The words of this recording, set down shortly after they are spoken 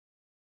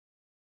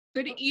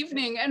Good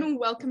evening and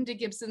welcome to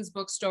Gibson's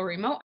Bookstore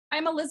Remote.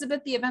 I'm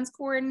Elizabeth, the events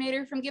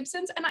coordinator from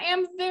Gibson's, and I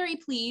am very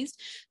pleased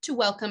to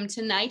welcome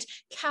tonight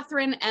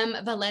Catherryne M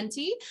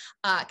Valente.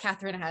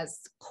 Catherryne has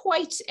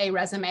quite a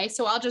resume,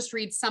 so I'll just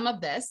read some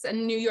of this. A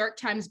New York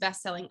Times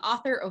bestselling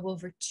author of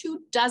over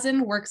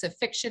 24 works of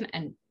fiction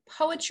and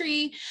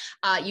poetry.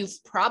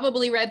 You've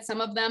probably read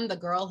some of them. The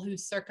Girl Who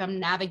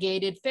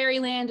Circumnavigated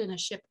Fairyland in a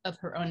Ship of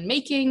Her Own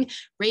Making,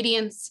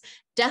 Radiance,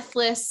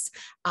 Deathless,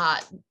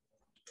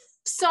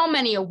 so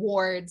many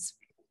awards.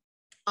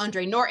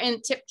 Andre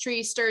Norton,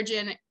 Tiptree,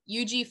 Sturgeon,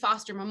 UG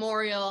Foster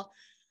Memorial,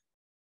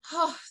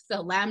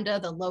 the Lambda,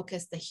 the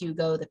Locust, the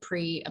Hugo, the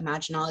Prix,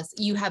 Imaginalis.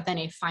 You have been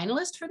a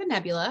finalist for the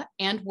Nebula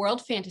and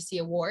World Fantasy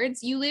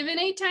Awards. You live in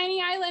a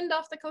tiny island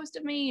off the coast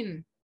of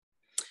Maine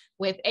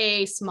with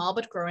a small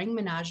but growing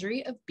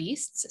menagerie of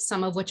beasts,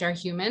 some of which are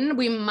human.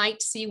 We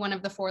might see one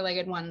of the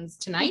four-legged ones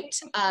tonight,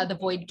 the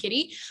Void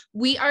Kitty.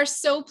 We are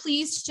so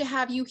pleased to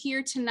have you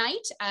here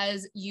tonight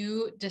as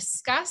you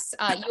discuss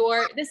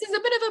this is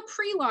a bit of a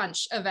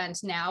pre-launch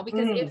event now,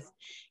 because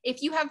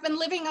if you have been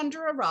living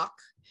under a rock,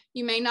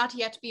 you may not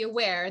yet be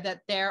aware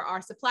that there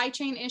are supply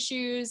chain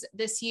issues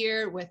this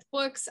year with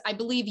books. I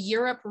believe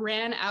Europe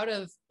ran out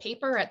of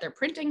paper at their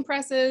printing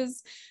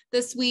presses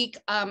this week.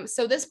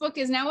 So this book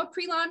is now a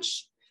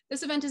pre-launch.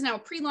 This event is now a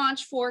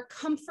pre-launch for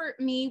Comfort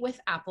Me with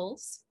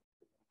Apples,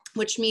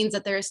 which means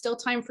that there is still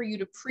time for you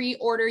to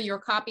pre-order your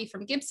copy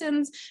from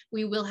Gibson's.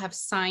 We will have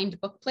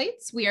signed book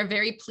plates. We are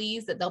very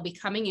pleased that they'll be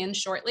coming in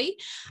shortly.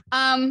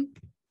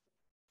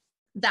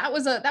 That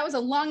was a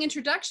long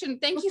introduction.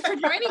 Thank you for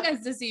joining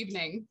us this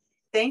evening.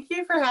 Thank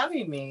you for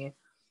having me.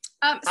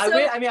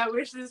 I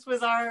wish this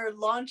was our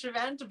launch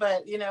event,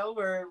 but you know,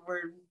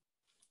 we're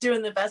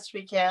doing the best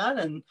we can,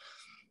 and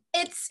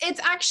it's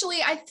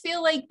actually, I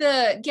feel like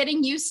the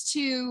getting used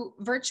to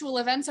virtual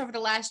events over the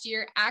last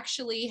year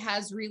actually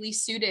has really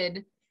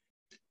suited,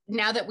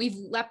 now that we've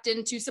leapt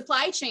into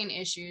supply chain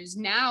issues.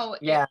 Now,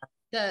 yeah.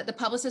 The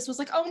publicist was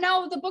like, oh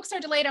no, the books are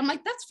delayed. I'm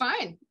like, that's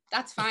fine.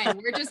 That's fine.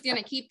 We're just going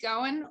to keep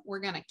going. We're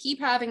going to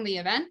keep having the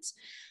event.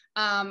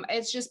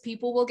 It's just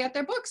people will get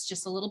their books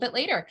just a little bit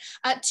later.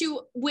 I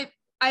do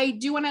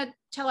want to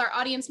tell our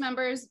audience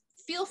members,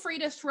 feel free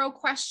to throw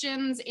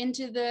questions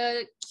into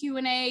the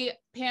Q&A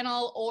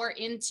panel or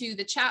into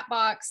the chat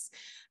box.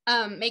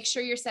 Make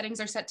sure your settings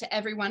are set to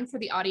everyone for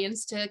the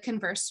audience to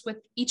converse with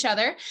each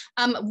other.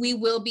 We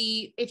will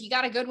be, if you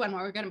got a good one,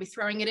 we're going to be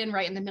throwing it in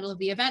right in the middle of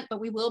the event, but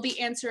we will be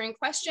answering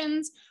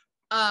questions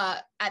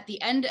at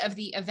the end of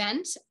the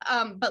event.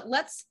 But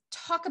let's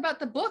talk about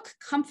the book,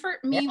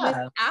 Comfort Me with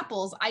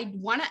Apples. I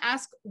want to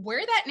ask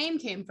where that name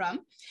came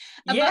from,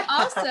 but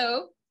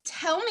also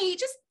tell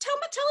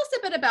us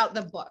a bit about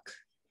the book.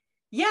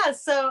 Yeah,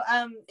 so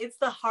it's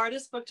the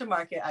hardest book to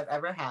market I've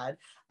ever had,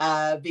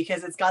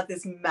 because it's got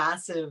this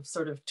massive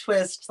sort of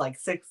twist, like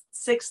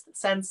sixth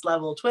sense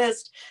level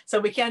twist. So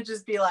we can't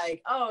just be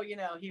like, oh, you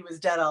know, he was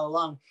dead all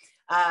along.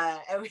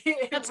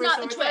 That's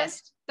not the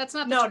twist. That's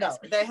not the twist.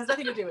 No, that has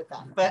nothing to do with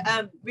that.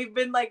 But we've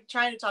been like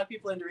trying to talk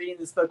people into reading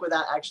this book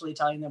without actually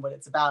telling them what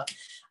it's about.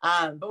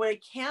 But what I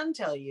can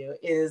tell you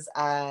is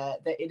that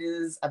it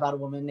is about a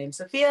woman named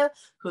Sophia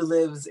who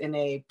lives in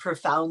a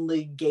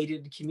profoundly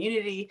gated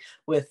community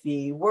with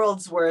the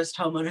world's worst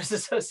homeowners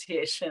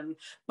association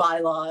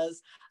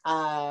bylaws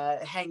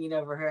hanging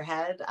over her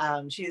head.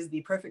 She is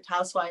the perfect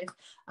housewife,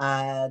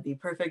 the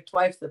perfect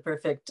wife, the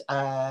perfect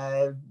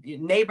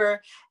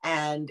neighbor,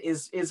 and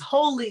is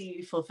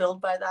wholly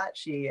fulfilled by that.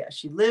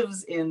 She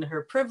lives in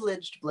her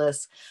privileged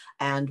bliss,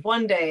 and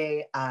one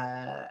day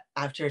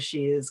after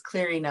she is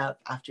clearing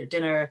up after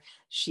dinner,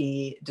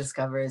 she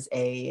discovers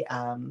a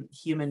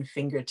human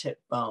fingertip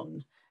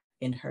bone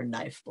in her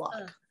knife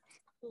block.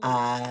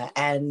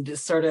 And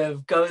sort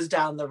of goes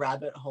down the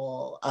rabbit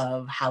hole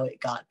of how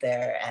it got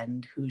there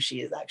and who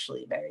she is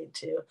actually married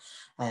to,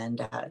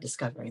 and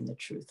discovering the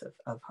truth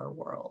of her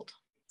world.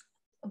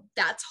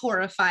 That's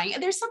horrifying.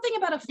 There's something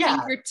about a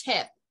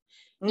fingertip.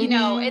 You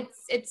know,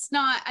 it's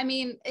not, I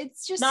mean,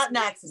 it's just not an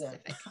accident.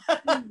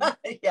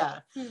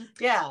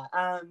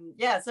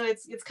 So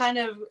it's kind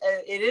of,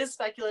 it is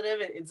speculative.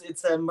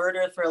 It's a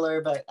murder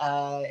thriller, but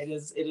it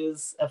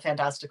is a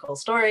fantastical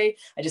story.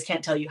 I just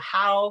can't tell you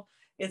how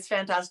it's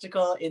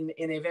fantastical in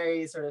a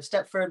very sort of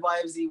Stepford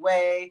Wivesy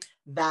way.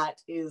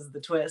 That is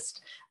the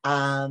twist.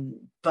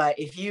 But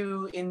if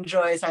you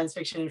enjoy science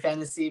fiction and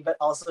fantasy, but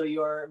also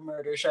your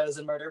murder shows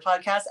and murder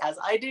podcasts, as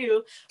I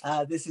do,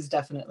 this is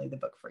definitely the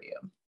book for you.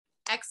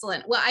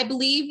 Excellent. Well, I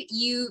believe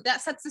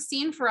that sets the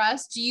scene for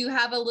us. Do you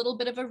have a little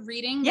bit of a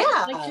reading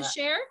that you'd like to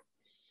share?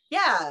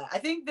 Yeah, I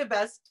think the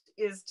best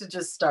is to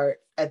just start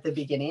at the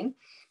beginning.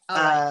 All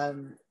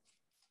right.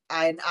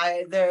 And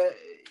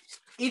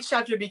each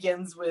chapter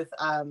begins with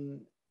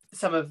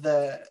some of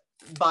the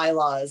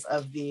bylaws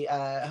of the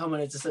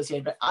homeowners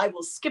association, but I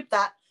will skip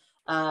that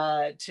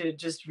to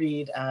just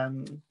read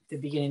the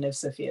beginning of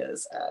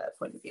Sophia's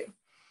point of view.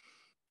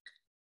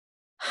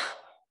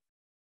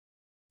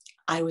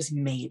 I was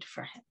made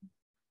for him.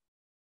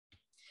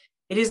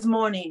 It is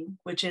morning,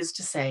 which is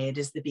to say, it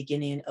is the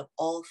beginning of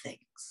all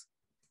things.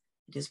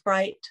 It is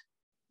bright,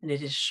 and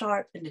it is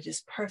sharp, and it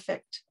is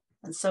perfect,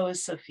 and so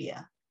is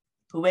Sophia,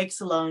 who wakes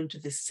alone to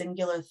this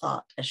singular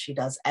thought, as she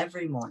does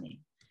every morning,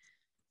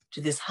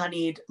 to this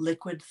honeyed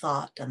liquid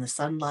thought and the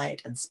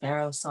sunlight and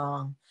sparrow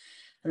song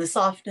and the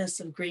softness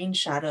of green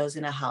shadows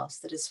in a house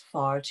that is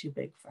far too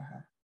big for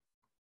her.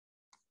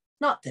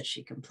 Not that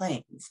she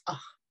complains. Oh,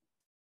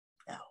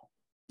 no,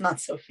 not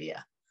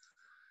Sophia,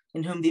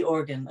 in whom the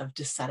organ of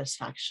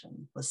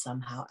dissatisfaction was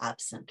somehow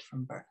absent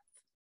from birth.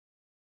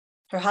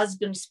 Her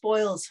husband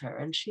spoils her,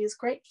 and she is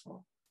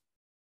grateful.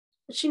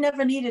 But she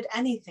never needed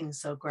anything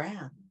so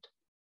grand.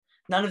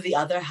 None of the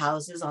other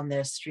houses on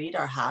their street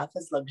are half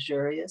as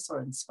luxurious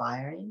or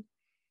inspiring.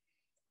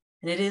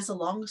 And it is a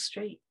long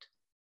street,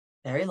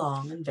 very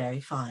long and very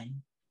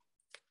fine.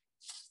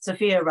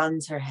 Sophia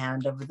runs her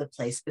hand over the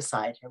place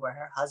beside her where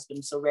her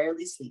husband so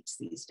rarely sleeps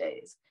these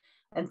days,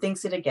 and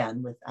thinks it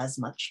again with as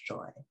much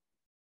joy.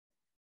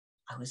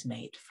 I was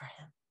made for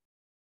him.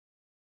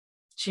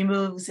 She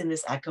moves in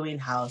this echoing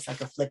house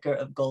like a flicker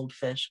of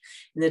goldfish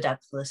in the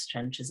depthless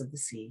trenches of the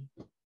sea.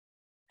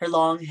 Her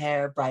long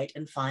hair, bright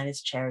and fine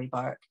as cherry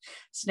bark,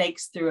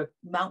 snakes through a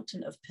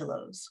mountain of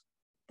pillows.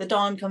 The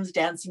dawn comes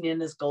dancing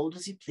in as gold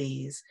as you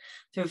please,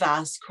 through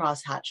vast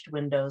cross-hatched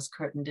windows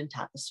curtained in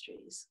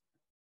tapestries.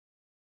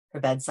 Her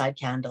bedside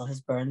candle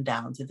has burned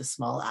down through the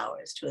small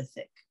hours to a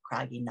thick,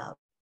 craggy nub.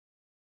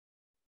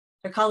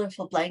 Her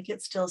colorful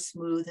blanket still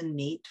smooth and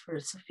neat, for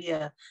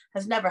Sophia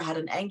has never had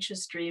an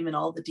anxious dream in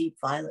all the deep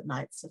violet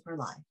nights of her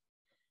life.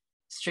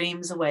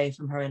 Streams away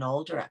from her in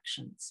all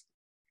directions,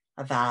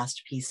 a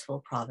vast,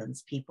 peaceful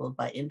province peopled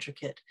by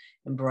intricate,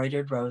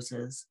 embroidered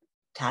roses,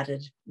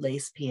 tatted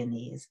lace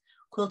peonies,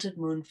 quilted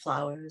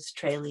moonflowers,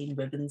 trailing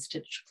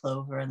ribbon-stitched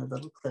clover, and the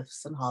little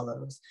cliffs and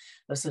hollows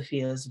of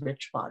Sophia's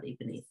rich body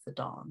beneath the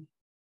dawn.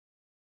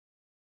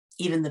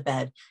 Even the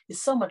bed is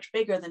so much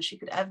bigger than she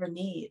could ever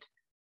need,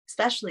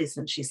 especially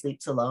since she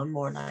sleeps alone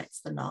more nights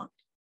than not.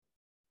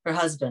 Her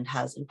husband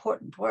has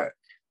important work,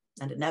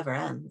 and it never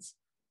ends.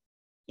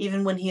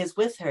 Even when he is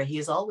with her, he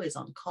is always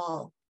on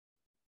call.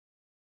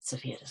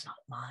 Sophia does not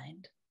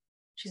mind.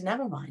 She's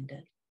never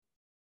minded.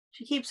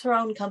 She keeps her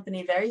own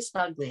company very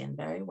snugly and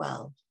very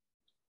well.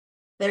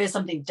 There is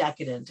something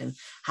decadent in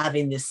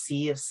having this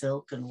sea of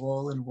silk and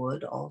wool and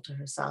wood all to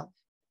herself,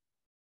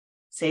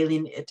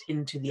 sailing it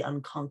into the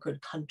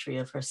unconquered country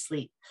of her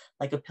sleep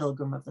like a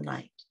pilgrim of the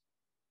night.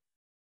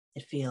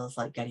 It feels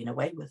like getting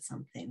away with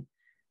something,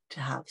 to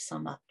have so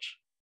much.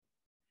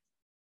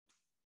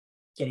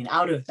 Getting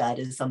out of bed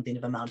is something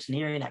of a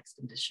mountaineering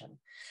expedition.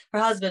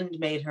 Her husband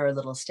made her a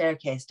little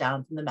staircase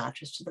down from the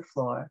mattress to the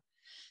floor,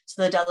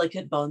 so the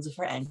delicate bones of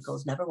her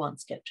ankles never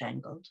once get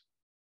jangled.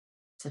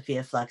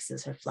 Sophia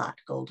flexes her flat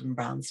golden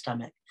brown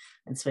stomach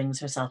and swings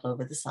herself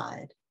over the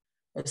side,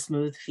 her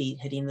smooth feet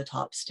hitting the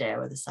top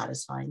stair with a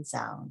satisfying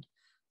sound,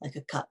 like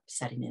a cup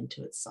setting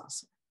into its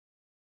saucer.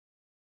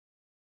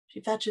 She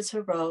fetches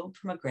her robe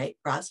from a great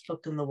brass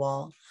hook in the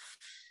wall.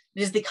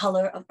 It is the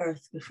color of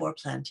earth before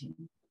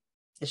planting.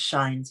 It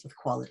shines with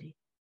quality.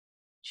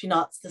 She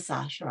knots the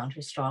sash around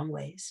her strong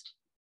waist.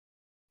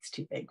 It's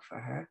too big for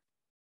her.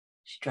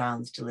 She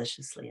drowns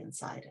deliciously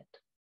inside it.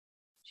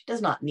 She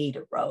does not need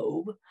a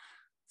robe.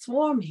 It's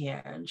warm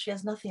here, and she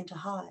has nothing to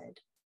hide.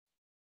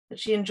 But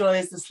she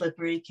enjoys the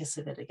slippery kiss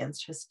of it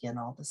against her skin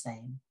all the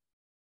same.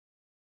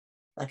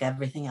 Like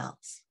everything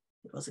else,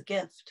 it was a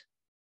gift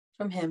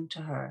from him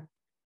to her.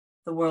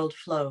 The world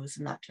flows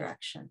in that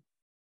direction.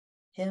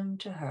 Him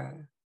to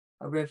her,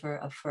 a river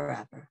of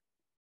forever.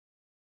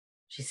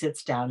 She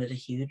sits down at a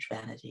huge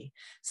vanity,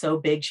 so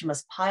big she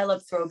must pile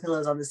up throw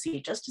pillows on the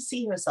seat just to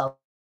see herself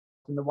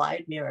in the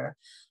wide mirror,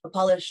 a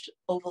polished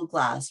oval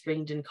glass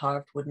ringed in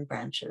carved wooden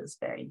branches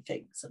bearing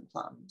figs and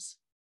plums.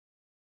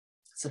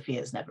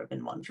 Sophia's never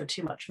been one for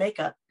too much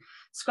makeup.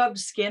 Scrubbed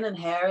skin and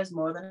hair is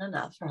more than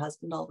enough, her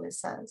husband always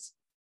says.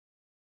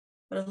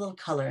 But a little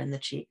color in the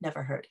cheek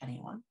never hurt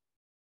anyone.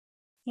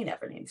 He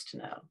never needs to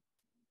know.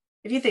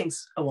 If he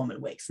thinks a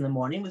woman wakes in the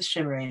morning with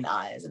shimmering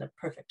eyes and a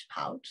perfect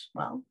pout,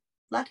 well,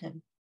 let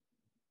him.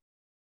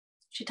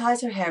 She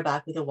ties her hair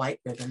back with a white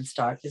ribbon,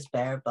 stark as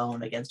bare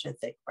bone against her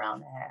thick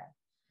brown hair.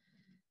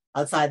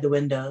 Outside the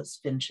windows,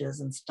 finches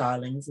and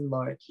starlings and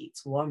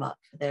lorikeets warm up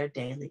for their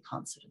daily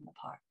concert in the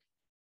park.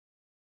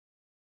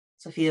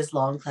 Sophia's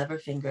long, clever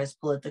fingers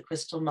pull at the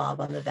crystal knob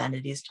on the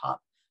vanity's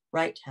top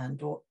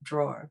right-hand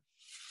drawer.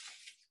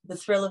 The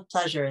thrill of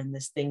pleasure in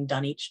this thing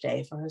done each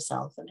day for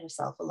herself and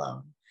herself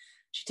alone,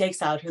 she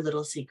takes out her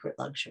little secret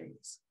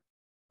luxuries.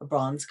 A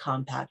bronze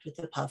compact with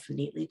the puff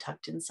neatly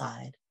tucked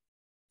inside,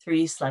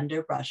 3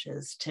 slender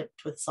brushes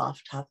tipped with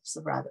soft tufts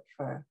of rabbit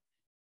fur,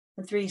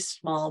 and 3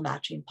 small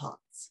matching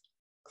pots,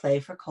 clay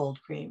for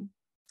cold cream,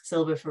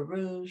 silver for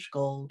rouge,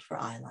 gold for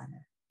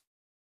eyeliner.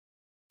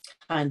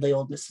 Kindly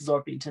old Mrs.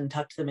 Orpington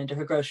tucked them into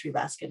her grocery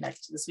basket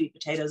next to the sweet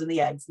potatoes and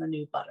the eggs and the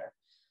new butter.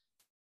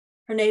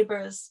 Her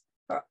neighbors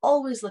are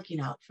always looking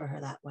out for her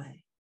that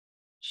way.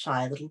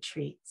 Shy little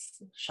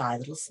treats, shy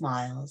little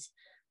smiles,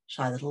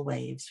 shy little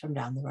waves from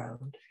down the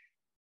road.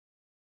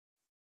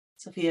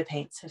 Sophia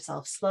paints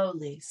herself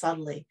slowly,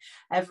 subtly.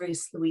 Every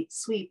sweet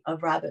sweep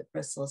of rabbit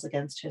bristles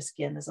against her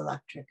skin is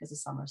electric as a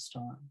summer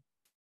storm.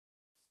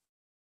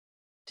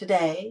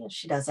 Today, as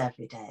she does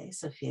every day,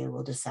 Sophia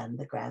will descend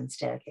the grand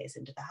staircase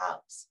into the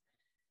house.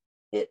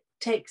 It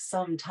takes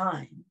some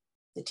time.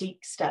 The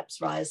teak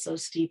steps rise so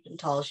steep and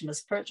tall she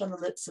must perch on the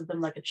lips of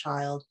them like a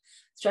child,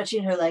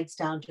 stretching her legs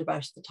down to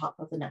brush the top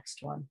of the next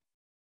one,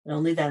 and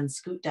only then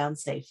scoot down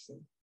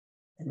safely.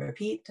 And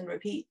repeat and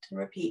repeat and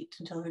repeat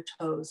until her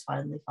toes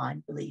finally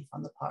find relief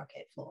on the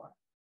parquet floor.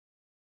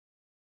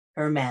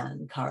 Her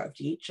man carved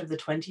each of the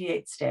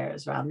 28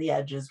 stairs round the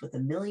edges with a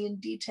million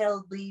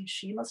detailed leaves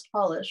she must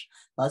polish,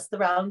 plus the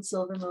round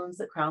silver moons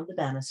that crown the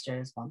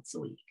banisters once a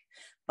week.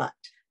 But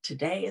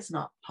today is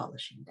not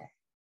polishing day.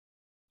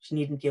 She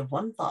needn't give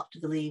one thought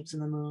to the leaves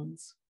and the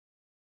moons.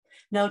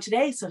 No,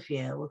 today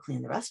Sophia will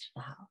clean the rest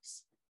of the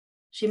house.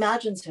 She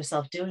imagines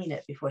herself doing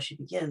it before she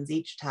begins,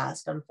 each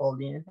task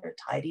unfolding in her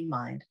tidy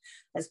mind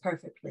as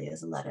perfectly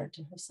as a letter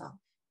to herself.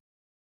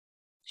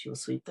 She will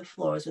sweep the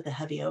floors with a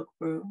heavy oak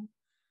broom.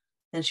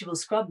 Then she will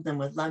scrub them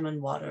with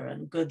lemon water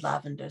and good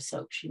lavender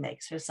soap she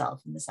makes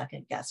herself in the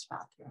second guest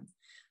bathroom,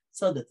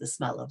 so that the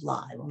smell of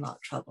lye will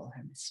not trouble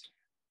her mister.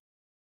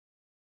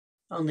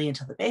 Only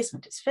until the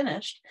basement is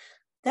finished,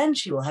 then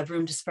she will have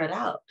room to spread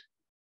out.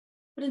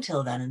 But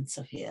until then,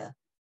 Sophia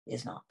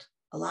is not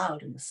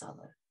allowed in the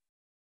cellar.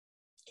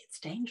 It's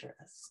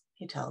dangerous,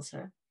 he tells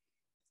her.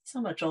 So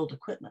much old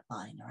equipment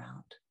lying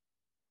around.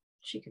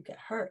 She could get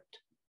hurt.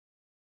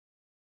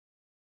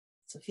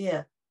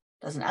 Sophia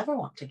doesn't ever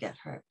want to get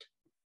hurt,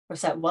 or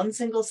set one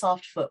single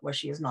soft foot where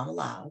she is not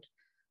allowed.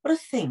 What a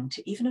thing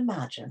to even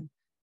imagine,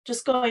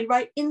 just going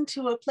right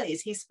into a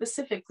place he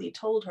specifically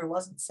told her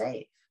wasn't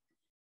safe.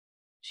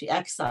 She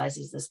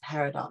excises this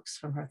paradox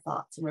from her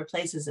thoughts and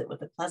replaces it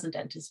with a pleasant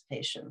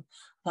anticipation of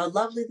how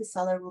lovely the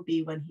cellar will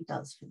be when he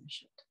does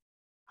finish it.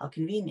 How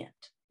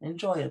convenient and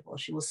enjoyable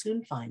she will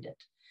soon find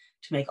it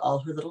to make all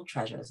her little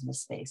treasures in a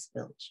space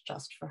built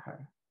just for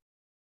her.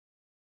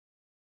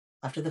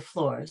 After the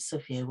floors,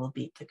 Sophia will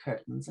beat the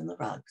curtains and the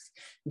rugs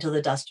until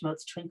the dust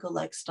motes twinkle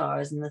like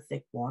stars in the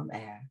thick, warm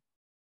air.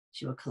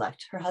 She will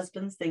collect her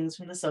husband's things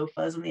from the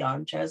sofas and the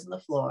armchairs and the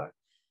floor.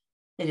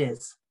 It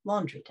is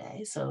laundry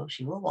day, so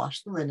she will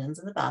wash the linens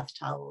and the bath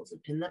towels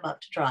and pin them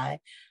up to dry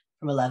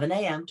from 11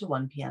 a.m. to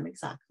 1 p.m.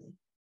 exactly.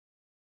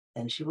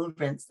 Then she will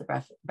rinse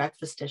the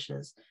breakfast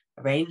dishes,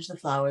 arrange the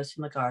flowers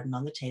from the garden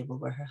on the table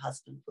where her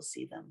husband will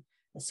see them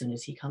as soon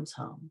as he comes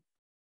home.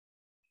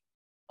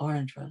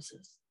 Orange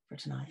roses for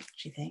tonight,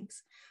 she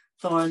thinks.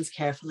 Thorns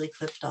carefully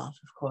clipped off,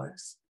 of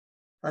course,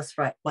 plus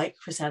white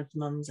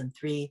chrysanthemums and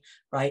 3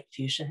 bright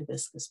fuchsia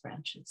hibiscus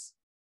branches.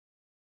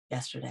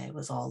 Yesterday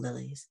was all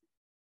lilies.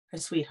 Her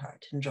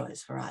sweetheart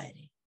enjoys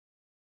variety.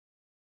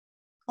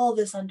 All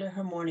this under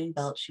her morning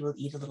belt, she will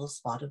eat a little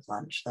spot of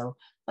lunch, though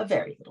a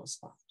very little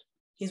spot.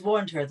 He's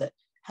warned her that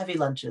heavy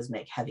lunches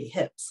make heavy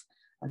hips,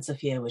 and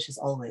Sophia wishes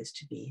always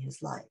to be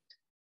his light.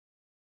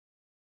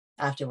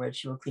 Afterwards,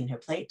 she will clean her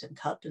plate and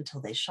cup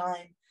until they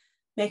shine,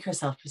 make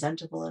herself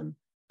presentable, and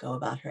go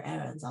about her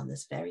errands on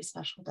this very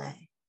special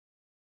day.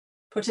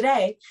 For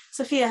today,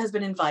 Sophia has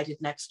been invited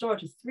next door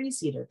to 3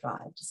 Cedar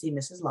Drive to see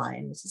Mrs.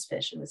 Lion, Mrs.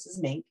 Fish, and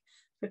Mrs. Mink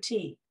for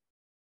tea.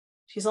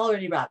 She's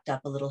already wrapped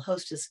up a little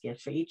hostess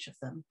gift for each of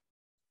them.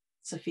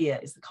 Sophia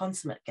is the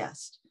consummate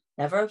guest,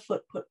 never a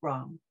foot put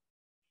wrong.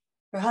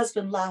 Her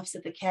husband laughs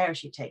at the care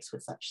she takes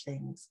with such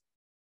things.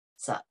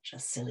 Such a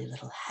silly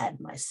little head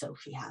my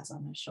Sophie has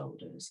on her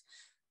shoulders.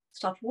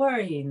 Stop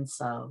worrying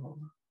so.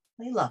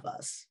 They love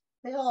us.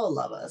 They all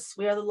love us.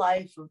 We are the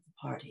life of the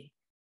party.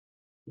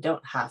 You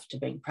don't have to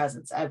bring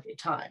presents every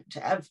time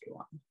to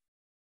everyone.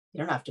 You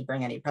don't have to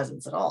bring any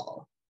presents at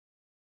all.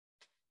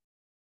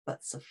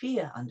 But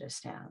Sophia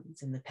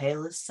understands in the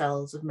palest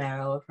cells of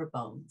marrow of her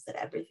bones that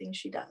everything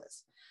she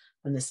does,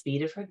 from the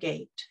speed of her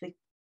gait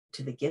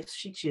to the gifts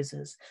she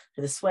chooses,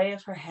 to the sway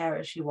of her hair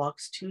as she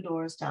walks 2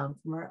 doors down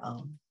from her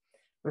own,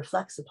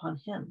 reflects upon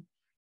him.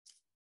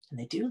 And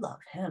they do love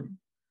him.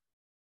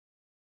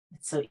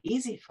 It's so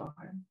easy for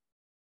him.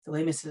 The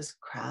way Mrs.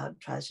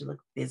 Crabbe tries to look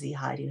busy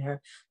hiding her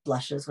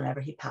blushes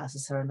whenever he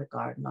passes her in the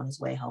garden on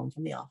his way home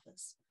from the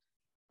office.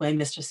 The way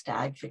Mr.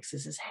 Stagg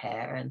fixes his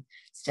hair and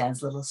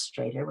stands a little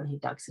straighter when he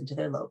ducks into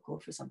their local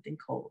for something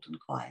cold and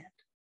quiet.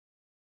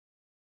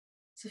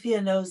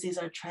 Sophia knows these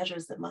are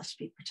treasures that must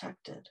be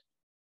protected.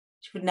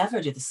 She would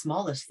never do the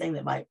smallest thing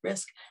that might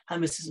risk how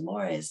Mrs.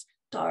 Moray's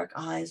dark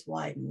eyes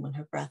widen when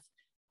her breath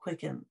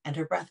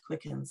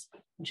quickens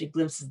when she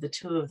glimpses the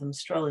 2 of them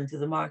strolling through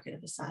the market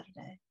of a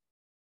Saturday.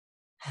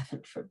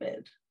 Heaven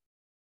forbid.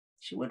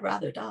 She would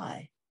rather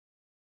die.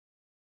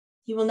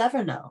 He will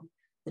never know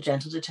the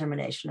gentle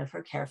determination of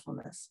her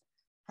carefulness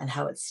and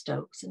how it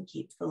stokes and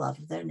keeps the love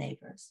of their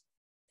neighbors.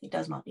 He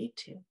does not need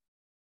to.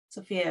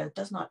 Sophia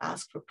does not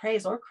ask for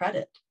praise or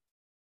credit.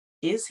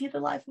 Is he the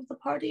life of the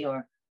party,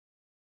 or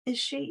is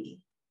she?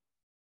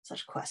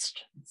 Such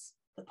questions.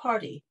 The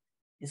party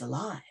is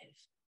alive.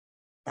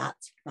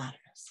 That's what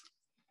matters.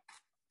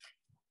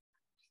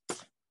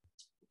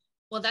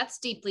 Well, that's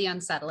deeply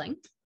unsettling.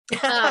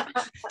 Uh,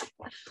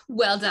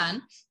 well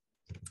done.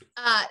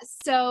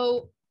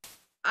 So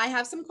I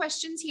have some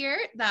questions here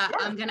that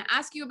I'm going to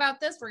ask you about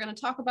this. We're going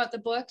to talk about the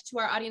book to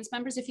our audience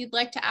members. If you'd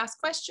like to ask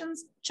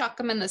questions, chuck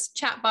them in this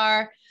chat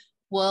bar.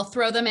 We'll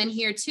throw them in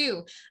here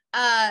too.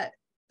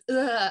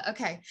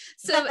 Okay.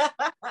 So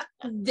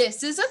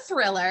this is a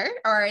thriller,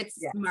 or it's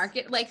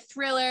market like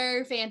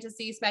thriller,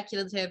 fantasy,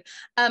 speculative.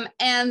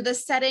 And the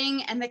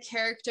setting and the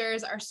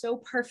characters are so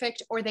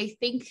perfect, or they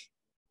think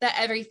that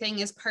everything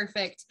is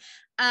perfect.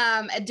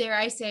 Dare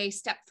I say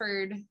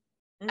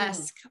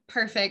Stepford-esque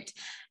perfect.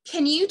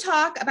 Can you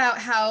talk about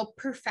how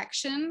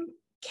perfection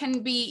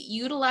can be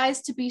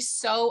utilized to be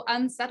so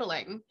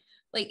unsettling?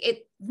 Like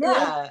it.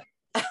 Yeah.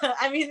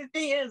 I mean, the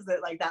thing is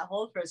that like that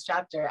whole first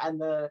chapter and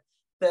the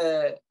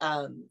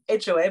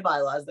HOA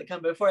bylaws that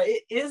come before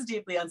it is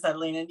deeply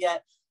unsettling, and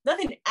yet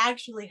nothing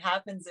actually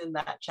happens in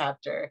that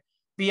chapter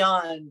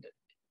beyond,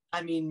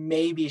 I mean,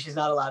 maybe she's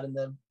not allowed in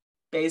the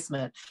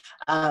basement.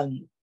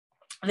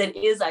 That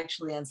is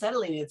actually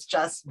unsettling. It's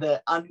just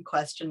the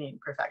unquestioning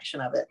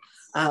perfection of it.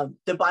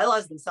 The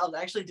bylaws themselves,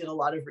 I actually did a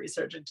lot of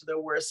research into the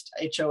worst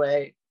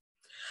HOA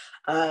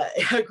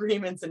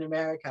agreements in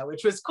America,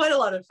 which was quite a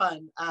lot of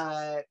fun.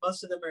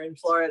 Most of them are in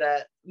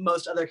Florida.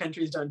 Most other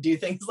countries don't do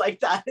things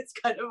like that. It's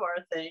kind of our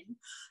thing.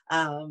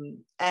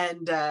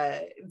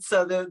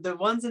 So the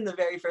ones in the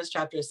very first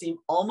chapter seem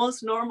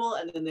almost normal,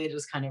 and then they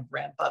just kind of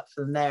ramp up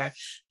from there.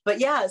 But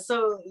yeah,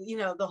 so, you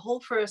know, the whole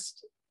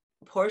first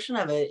portion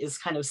of it is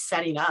kind of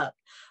setting up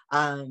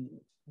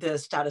the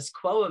status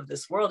quo of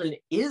this world, and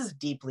it is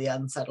deeply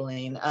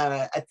unsettling.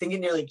 I think it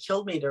nearly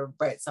killed me to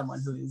write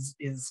someone who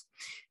is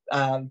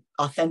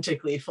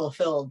authentically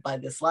fulfilled by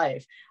this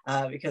life,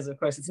 because of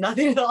course it's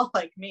nothing at all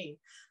like me.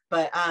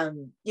 But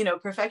you know,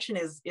 perfection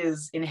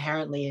is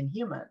inherently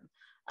inhuman.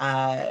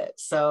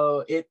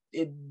 So it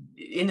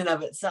in and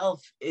of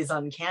itself is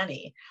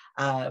uncanny,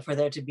 for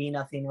there to be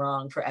nothing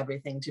wrong, for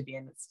everything to be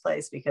in its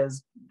place,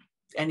 because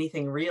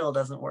anything real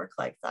doesn't work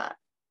like that.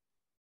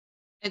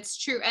 It's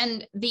true.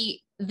 And the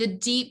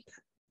deep,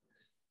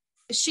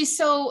 she's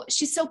so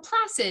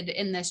placid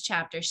in this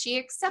chapter. She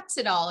accepts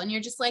it all, and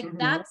you're just like,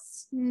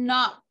 that's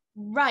not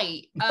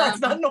right. That's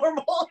not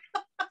normal.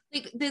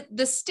 Like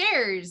the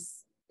stairs,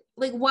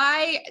 like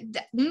why?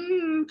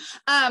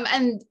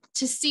 And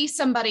to see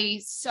somebody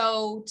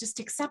so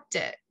just accept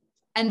it,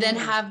 and then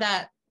have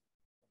that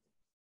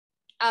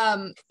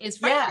is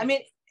frightening. Yeah, I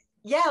mean,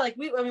 yeah, like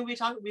we've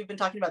been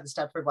talking about the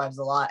Stepford Wives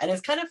a lot, and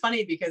it's kind of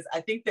funny because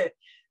I think that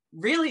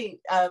really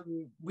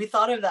we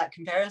thought of that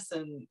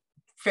comparison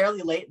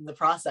fairly late in the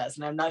process,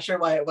 and I'm not sure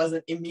why it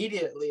wasn't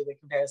immediately the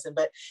comparison,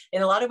 but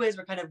in a lot of ways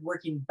we're kind of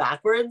working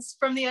backwards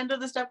from the end of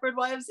the Stepford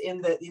Wives,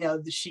 in that, you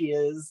know, she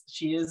is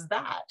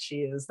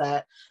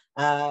that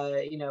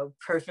you know,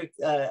 perfect,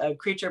 a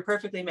creature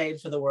perfectly made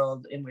for the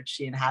world in which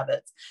she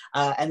inhabits,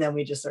 and then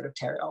we just sort of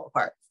tear it all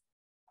apart.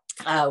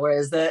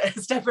 Whereas the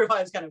Stepford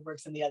Wives kind of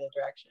works in the other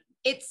direction.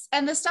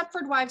 And the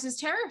Stepford Wives is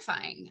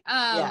terrifying.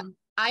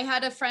 I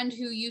had a friend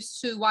who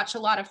used to watch a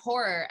lot of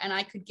horror, and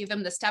I could give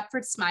him the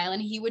Stepford smile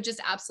and he would just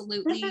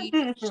absolutely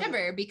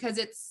shiver, because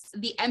it's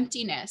the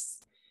emptiness.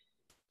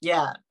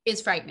 Yeah,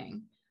 is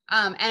frightening.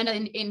 And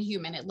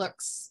inhuman.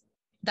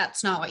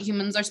 That's not what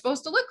humans are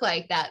supposed to look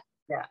like. That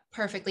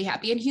perfectly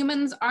happy. And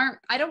humans aren't.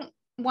 I don't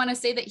want to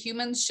say that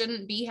humans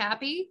shouldn't be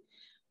happy,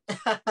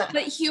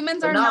 but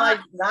humans are not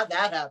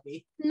that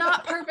happy.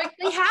 Not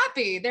perfectly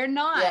happy. They're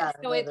not. Yeah,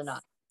 so they're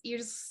not.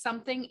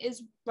 Something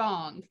is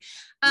wrong.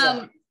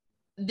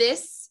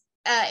 This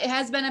it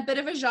has been a bit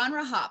of a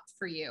genre hop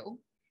for you.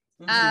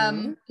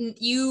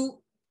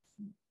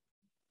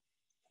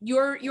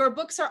 Your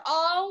books are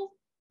all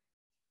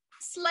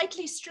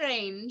slightly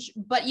strange,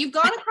 but you've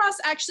gone across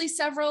actually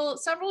several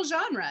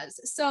genres.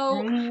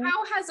 So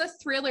how has a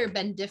thriller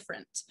been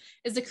different?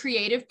 Is the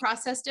creative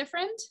process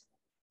different?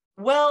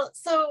 Well,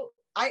 so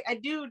I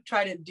do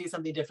try to do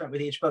something different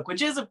with each book,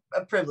 which is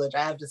a privilege,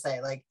 I have to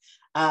say. Like,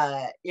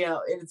 you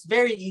know, it's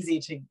very easy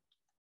to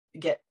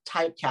get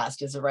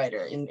typecast as a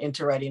writer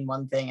into writing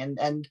one thing,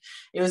 and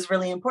it was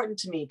really important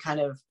to me,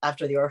 kind of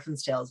after the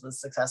Orphan's Tales was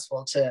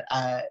successful,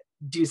 to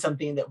do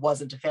something that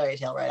wasn't a fairy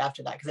tale right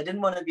after that, because I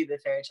didn't want to be the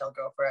fairy tale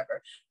girl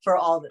forever, for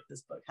all that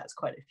this book has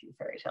quite a few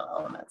fairy tale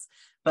elements.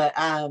 But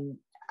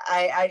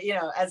I you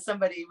know, as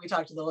somebody, we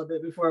talked a little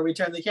bit before we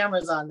turned the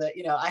cameras on, that,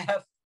 you know, I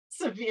have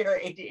severe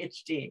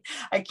ADHD.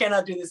 I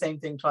cannot do the same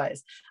thing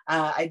twice.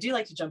 I do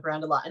like to jump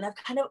around a lot, and I've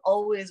kind of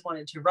always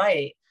wanted to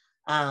write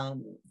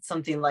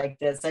something like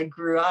this. I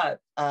grew up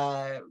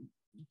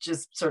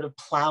just sort of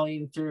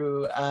plowing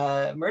through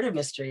murder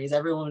mysteries.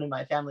 Everyone in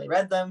my family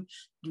read them,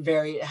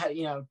 very,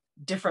 you know,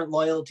 different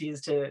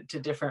loyalties to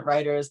different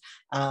writers.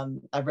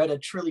 I've read a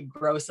truly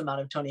gross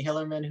amount of Tony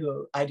Hillerman,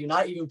 who I do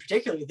not even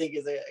particularly think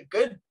is a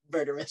good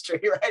murder mystery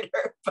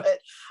writer, but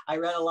I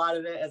read a lot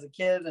of it as a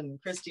kid,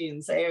 and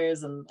Christine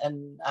Sayers, and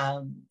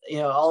you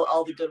know,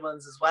 all the good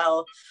ones as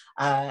well.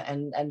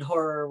 And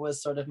horror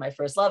was sort of my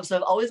first love. So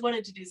I've always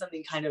wanted to do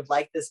something kind of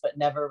like this, but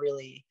never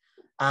really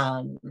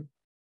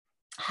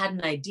had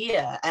an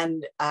idea.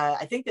 And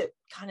I think that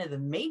kind of the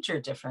major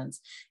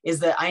difference is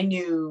that I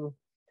knew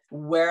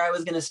where I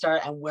was going to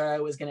start and where I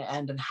was going to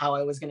end and how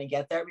I was going to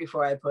get there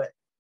before I put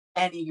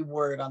any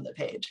word on the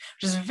page,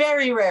 which is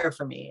very rare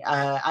for me.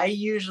 I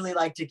usually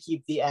like to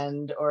keep the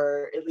end,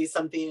 or at least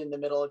something in the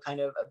middle,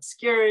 kind of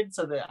obscured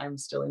so that I'm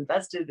still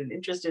invested and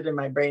interested and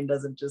my brain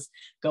doesn't just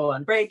go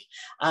on break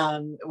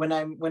when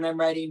I'm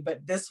writing.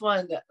 But this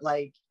one,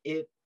 like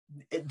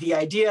the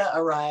idea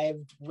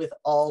arrived with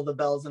all the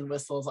bells and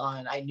whistles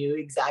on. I knew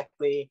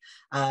exactly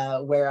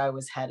where I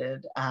was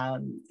headed.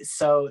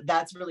 So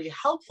that's really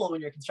helpful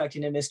when you're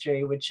constructing a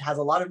mystery, which has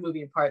a lot of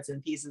moving parts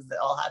and pieces that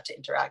all have to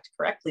interact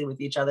correctly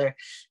with each other.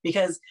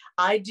 Because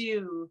I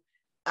do,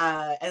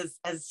 as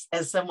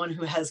someone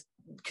who has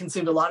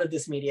consumed a lot of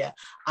this media,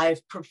 I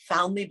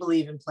profoundly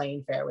believe in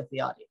playing fair with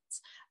the audience.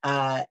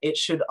 It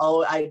should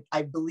all, I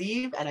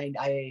believe, and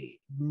I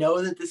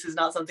know that this is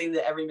not something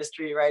that every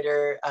mystery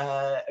writer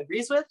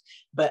agrees with,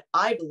 but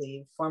I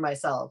believe for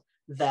myself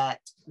that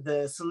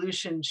the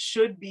solution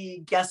should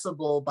be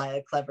guessable by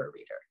a clever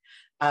reader.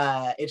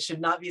 It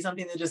should not be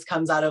something that just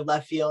comes out of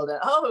left field and,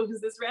 oh,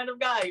 who's this random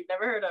guy you've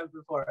never heard of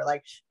before?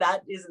 Like,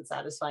 that isn't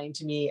satisfying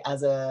to me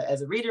as a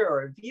reader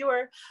or a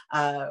viewer,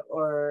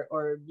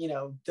 or you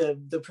know,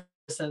 the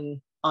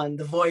person on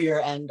the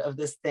voyeur end of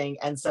this thing.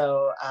 And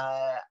so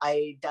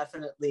I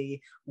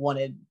definitely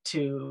wanted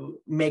to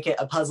make it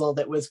a puzzle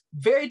that was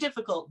very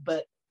difficult,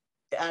 but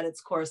at its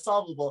core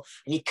solvable.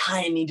 And you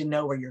kind of need to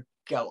know where you're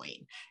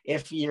going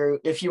if you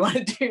want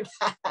to do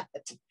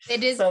that.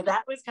 It is. So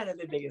that was kind of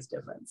the biggest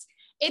difference.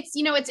 It's,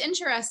 you know, it's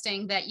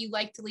interesting that you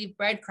like to leave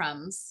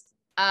breadcrumbs,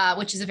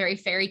 which is a very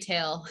fairy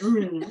tale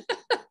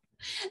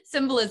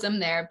symbolism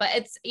there. But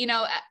it's, you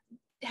know,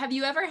 have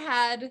you ever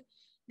had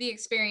the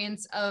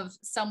experience of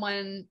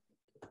someone,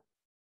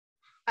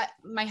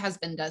 my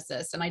husband does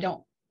this, and I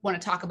don't want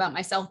to talk about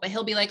myself, but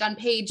he'll be like on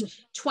page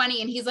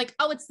 20 and he's like,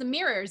 oh, it's the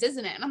mirrors,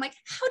 isn't it? And I'm like,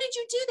 how did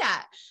you do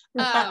that?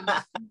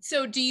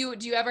 So do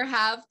you ever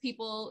have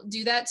people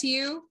do that to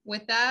you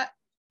with that?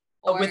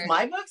 Or with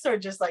my books, or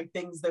just like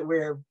things that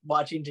we're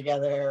watching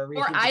together,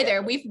 or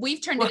either together?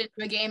 We've turned it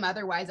into a game,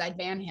 otherwise I'd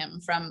ban him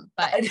from,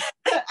 but I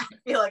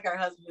feel like our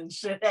husbands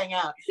should hang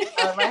out.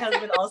 My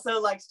husband also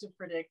likes to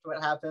predict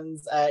what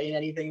happens in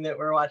anything that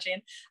we're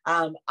watching.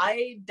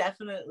 I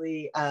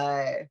definitely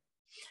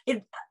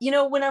you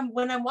know, when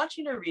I'm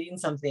watching or reading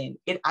something,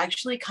 it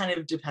actually kind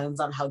of depends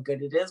on how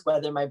good it is,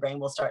 whether my brain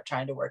will start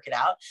trying to work it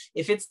out.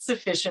 If it's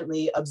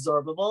sufficiently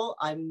absorbable,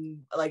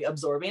 I'm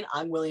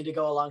willing to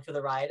go along for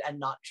the ride and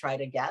not try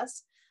to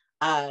guess.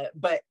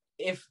 But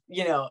if,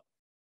 you know,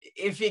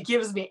 if it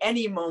gives me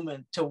any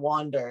moment to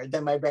wander,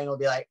 then my brain will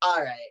be like,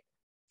 all right,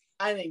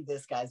 I think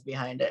this guy's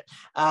behind it.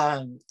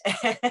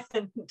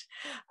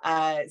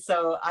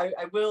 So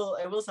I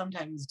will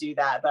sometimes do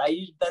that, but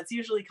that's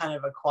usually kind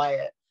of a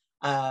quiet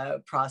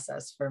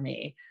process for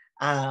me.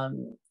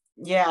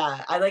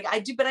 Yeah,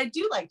 I do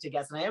like to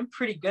guess, and I am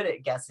pretty good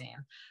at guessing.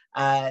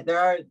 It's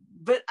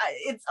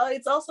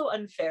also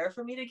unfair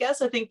for me to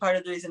guess. I think part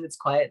of the reason it's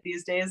quiet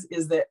these days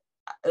is that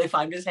if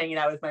I'm just hanging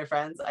out with my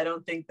friends, I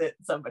don't think that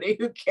somebody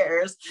who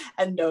cares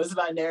and knows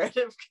about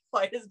narrative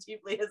quite as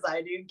deeply as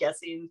I do,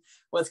 guessing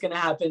what's going to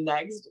happen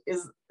next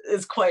is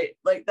quite,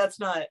 like, that's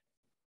not,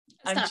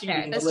 I'm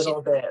cheating a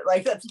little bit.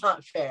 Like, that's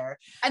not fair.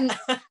 And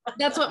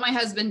that's what my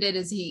husband did,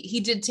 is he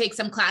did take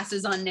some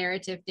classes on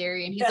narrative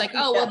theory, and he's like,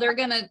 oh, well, they're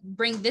gonna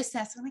bring this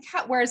test. I'm like,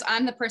 whereas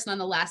I'm the person on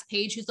the last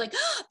page who's like,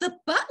 oh, the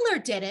butler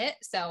did it.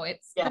 So but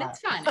it's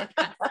fun. It's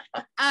fun.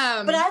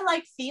 But I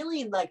like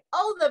feeling like,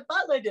 oh, the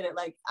butler did it.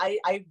 Like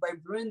I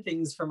ruin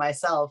things for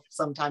myself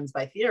sometimes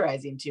by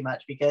theorizing too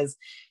much, because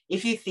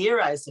if you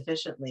theorize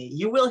sufficiently,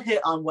 you will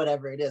hit on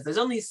whatever it is. There's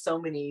only so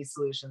many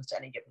solutions to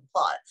any given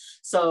plot.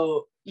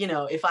 So, you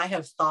know, if I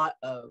have thought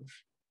of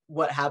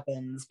what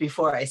happens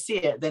before I see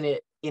it, then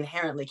it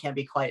inherently can't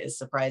be quite as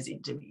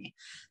surprising to me.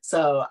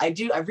 So I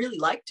really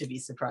like to be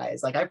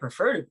surprised. Like, I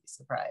prefer to be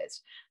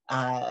surprised.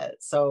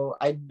 So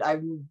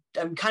I'm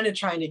kind of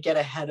trying to get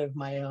ahead of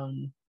my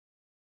own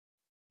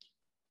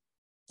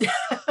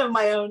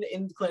my own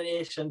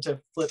inclination to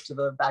flip to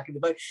the back of the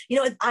book. You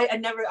know, I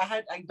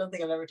don't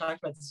think I've ever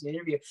talked about this in an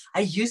interview.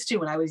 I used to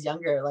when I was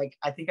younger. Like,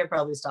 I think I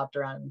probably stopped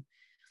around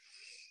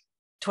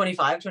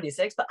 25,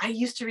 26, but I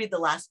used to read the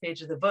last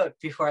page of the book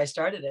before I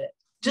started it.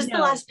 Just the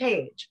last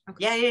page.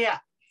 Okay. Yeah.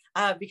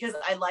 Because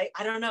I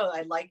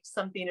liked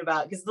something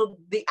about, because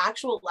the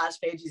actual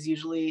last page is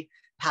usually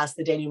past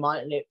the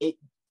denouement, and it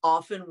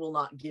often will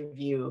not give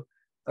you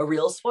a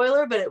real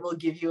spoiler, but it will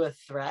give you a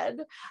thread.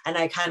 And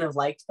I kind of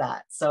liked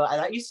that. So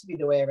that used to be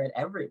the way I read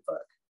every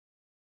book.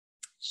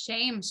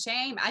 Shame.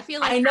 I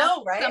feel like, I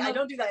know, right? I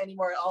don't do that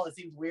anymore at all. It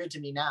seems weird to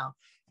me now,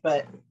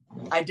 but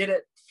I did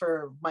it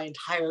for my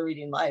entire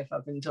reading life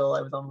up until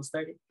I was almost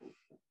 30.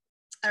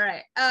 All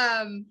right.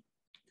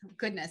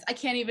 Goodness, I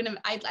can't even,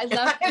 I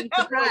love being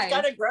surprised. It's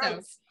kind of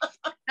gross.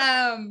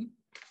 So,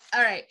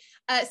 all right.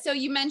 So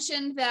you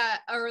mentioned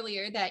that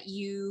earlier that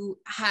you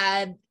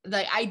had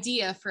the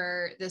idea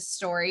for this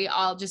story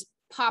all just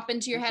pop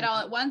into your head all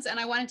at once. And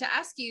I wanted to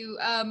ask you,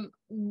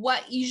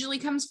 what usually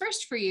comes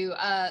first for you?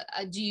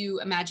 Do you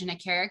imagine a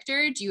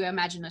character? Do you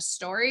imagine a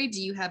story?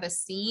 Do you have a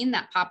scene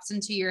that pops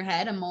into your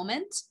head, a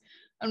moment?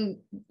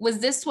 Did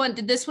this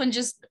one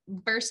just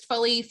burst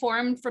fully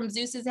formed from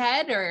Zeus's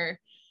head, or?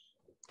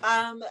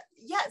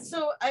 Yeah,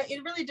 so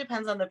it really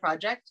depends on the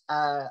project.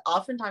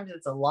 Oftentimes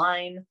it's a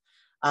line.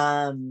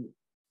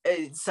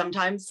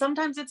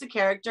 Sometimes it's a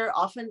character.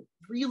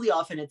 Really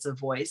often it's a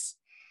voice.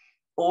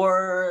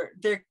 Or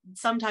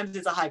sometimes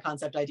it's a high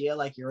concept idea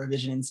like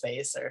Eurovision in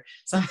space or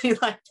something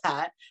like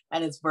that,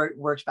 and it's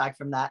worked back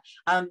from that.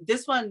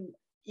 This one,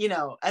 you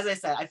know, as I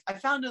said, I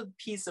found a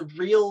piece of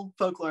real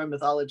folklore and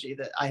mythology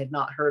that I had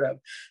not heard of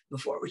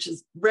before, which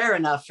is rare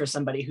enough for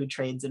somebody who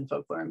trades in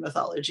folklore and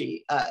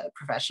mythology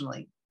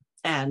professionally.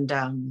 And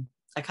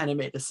I kind of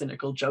made a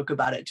cynical joke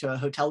about it to a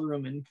hotel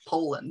room in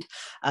Poland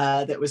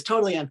that was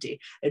totally empty,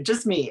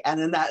 just me. And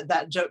then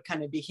that joke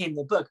kind of became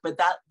the book. But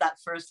that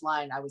first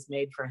line, I was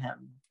made for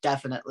him,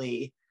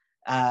 definitely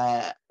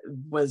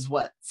was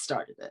what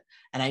started it.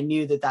 And I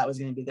knew that was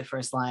going to be the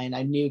first line.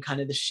 I knew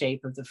kind of the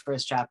shape of the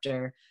first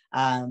chapter.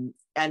 And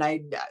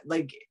I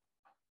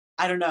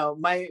don't know,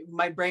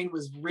 my brain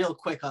was real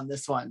quick on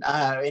this one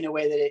in a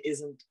way that it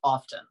isn't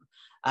often.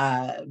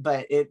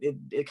 But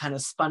it kind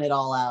of spun it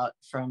all out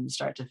from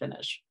start to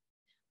finish.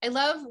 I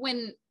love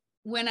when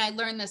I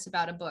learn this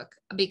about a book,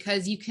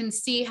 because you can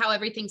see how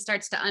everything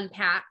starts to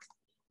unpack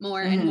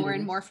more and more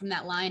and more from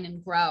that line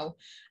and grow.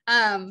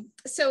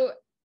 So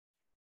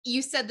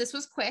you said this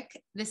was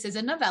quick. This is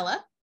a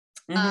novella.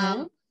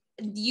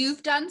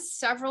 You've done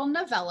several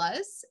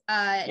novellas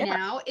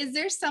now. Is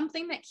there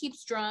something that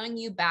keeps drawing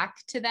you back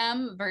to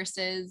them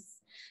versus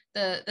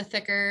the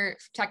thicker,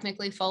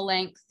 technically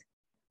full-length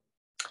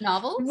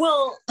novels?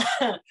 Well,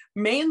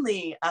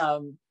 mainly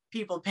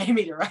people pay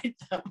me to write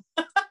them.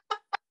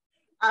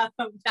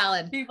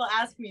 Valid. People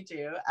ask me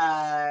to.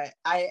 I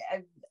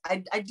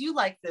do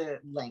like the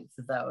length,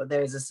 though.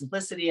 There's a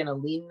simplicity and a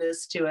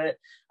leanness to it.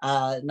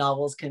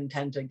 Novels can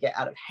tend to get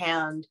out of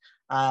hand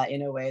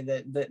in a way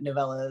that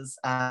novellas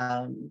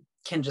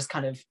can just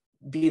kind of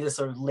be this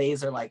sort of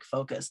laser-like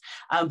focus.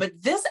 But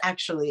this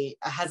actually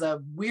has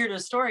a weirder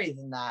story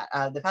than that.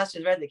 The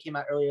Pastor's Red that came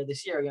out earlier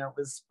this year, you know,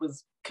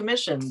 was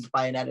commissioned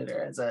by an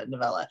editor as a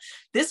novella.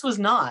 This was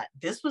not.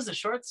 This was a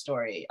short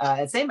story.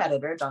 Same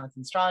editor,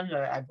 Jonathan Strawn, who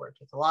I've worked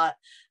with a lot,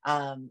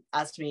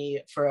 asked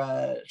me for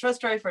a short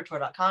story for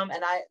Tor.com,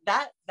 and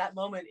that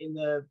moment in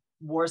the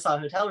Warsaw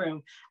hotel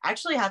room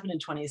actually happened in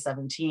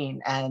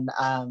 2017, and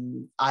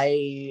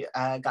I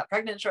got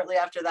pregnant shortly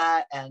after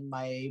that, and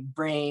my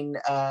brain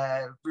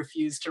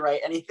refused to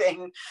write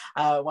anything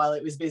while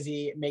it was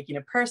busy making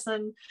a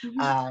person.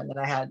 And then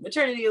I had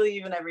maternity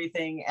leave and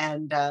everything,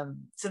 and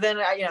so then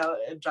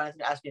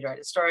Jonathan asked me to write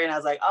a story, and I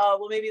was like, oh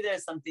well, maybe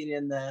there's something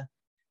in the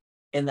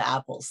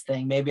apples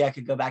thing. Maybe I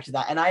could go back to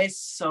that. And I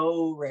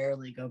so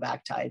rarely go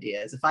back to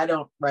ideas if I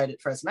don't write it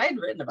first. And I had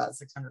written about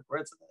 600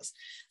 words of this.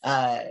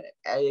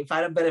 If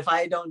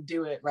I don't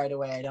do it right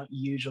away, I don't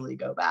usually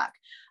go back.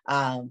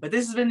 But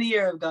this has been the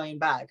year of going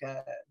back.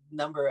 A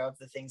number of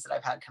the things that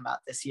I've had come out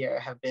this year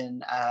have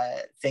been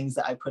things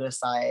that I put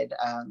aside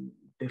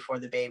before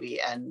the baby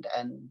and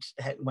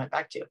went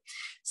back to.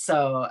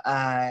 So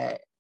I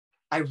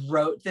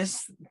wrote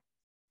this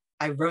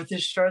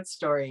short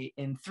story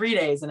in 3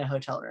 days in a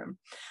hotel room,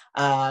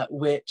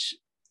 which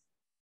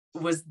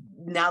was,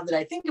 now that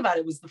I think about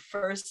it, was the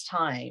first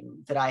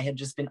time that I had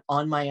just been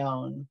on my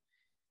own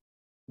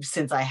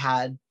since I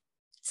had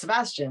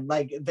Sebastian,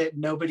 like that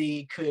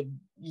nobody could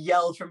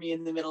yell for me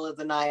in the middle of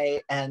the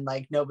night, and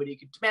like nobody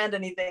could demand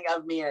anything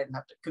of me. I didn't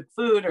have to cook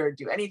food or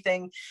do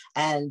anything.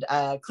 And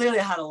clearly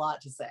I had a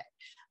lot to say.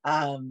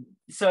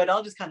 So it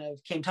all just kind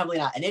of came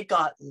tumbling out, and it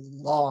got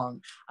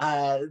long.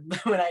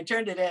 When I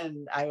turned it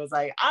in, I was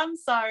like, I'm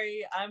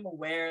sorry, I'm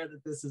aware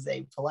that this is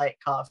a polite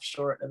cough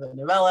short of a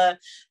novella.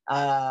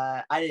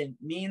 I didn't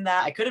mean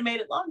that. I could have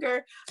made it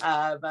longer,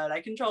 but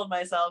I controlled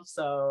myself,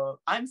 so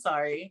I'm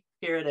sorry.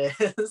 Here it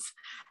is.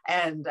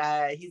 And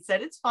he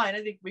said, it's fine,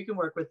 I think we can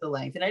work with the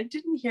length. And I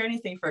didn't hear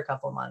anything for a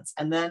couple of months,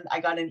 and then I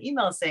got an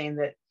email saying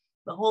that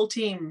the whole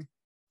team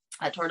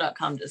at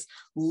Tor.com just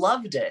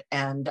loved it,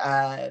 and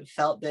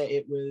felt that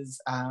it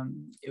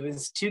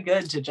was too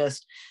good to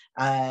just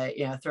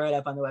throw it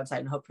up on the website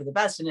and hope for the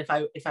best. And if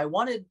I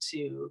wanted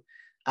to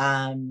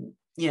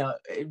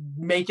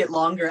make it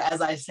longer,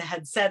 as I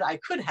had said I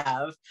could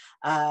have,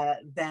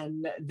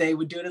 then they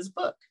would do it as a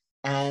book.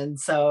 And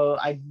so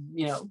I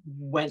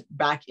went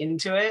back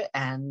into it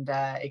and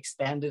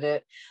expanded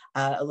it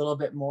a little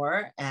bit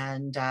more.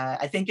 And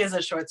I think as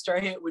a short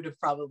story it would have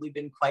probably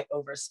been quite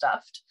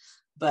overstuffed.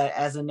 But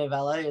as a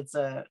novella, it's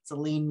a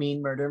lean,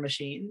 mean murder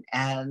machine,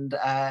 and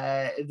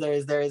there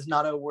is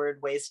not a word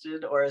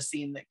wasted or a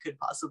scene that could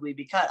possibly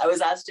be cut. I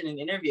was asked in an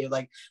interview,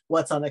 like,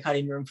 what's on the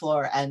cutting room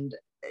floor, and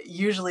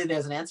usually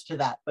there's an answer to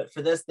that, but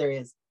for this there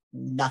is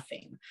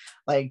nothing.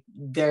 Like,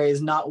 there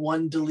is not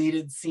one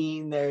deleted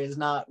scene, there is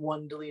not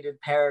one deleted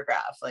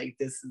paragraph. Like,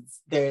 this is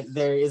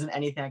there isn't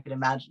anything I could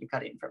imagine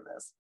cutting from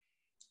this.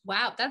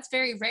 Wow, that's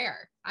very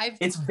rare.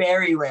 It's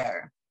very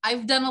rare.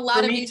 I've done a lot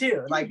For of me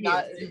too. Like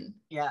not,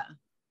 yeah.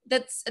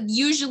 That's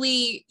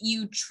usually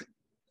you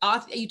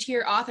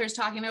hear authors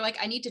talking, they're like,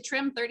 I need to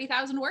trim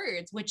 30,000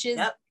 words, which is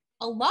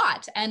a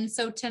lot. And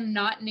so to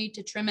not need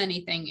to trim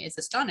anything is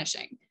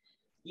astonishing.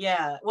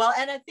 Yeah. Well,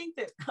 and I think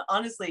that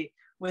honestly,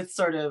 with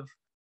sort of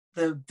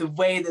the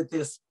way that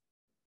this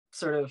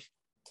sort of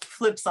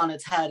flips on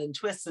its head and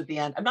twists at the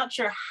end, I'm not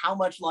sure how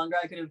much longer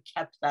I could have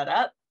kept that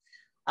up.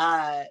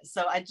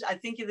 So I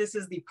think this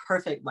is the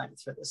perfect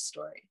length for this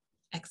story.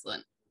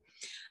 Excellent.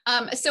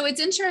 So it's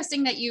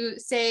interesting that you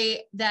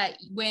say that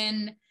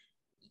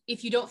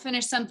if you don't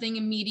finish something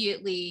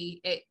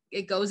immediately,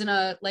 it goes in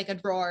a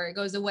drawer, it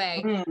goes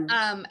away.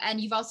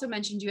 And you've also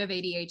mentioned you have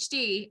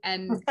ADHD,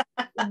 and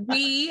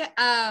we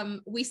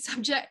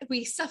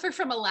suffer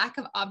from a lack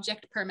of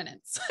object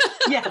permanence.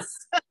 Yes.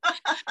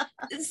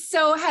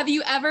 So have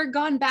you ever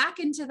gone back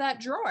into that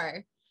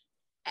drawer?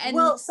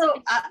 Well,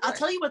 so I'll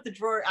tell you what the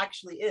drawer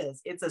actually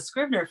is. It's a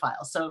Scrivener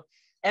file. So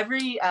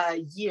every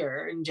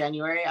year in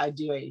January, I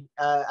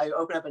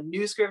open up a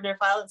new Scrivener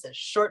file. It says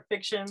short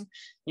fiction,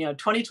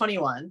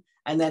 2021.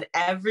 And then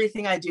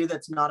everything I do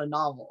that's not a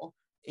novel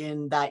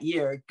in that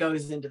year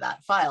goes into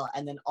that file.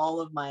 And then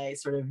all of my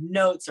sort of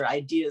notes or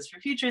ideas for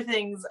future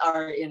things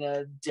are in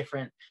a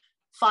different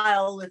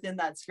file within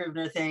that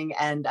Scrivener thing.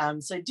 And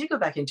so I do go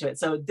back into it.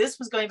 So this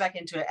was going back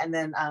into it. And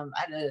then I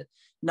had a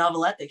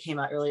novelette that came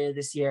out earlier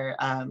this year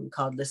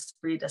called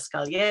L'Esprit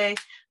d'Escalier,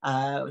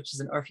 which is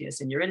an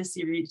Orpheus and Eurydice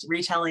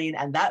retelling.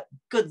 And that,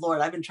 good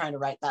Lord, I've been trying to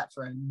write that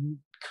for a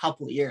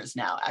couple of years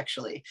now,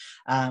 actually.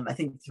 I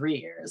think 3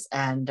 years.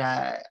 And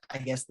I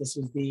guess this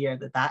was the year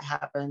that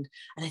happened.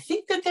 And I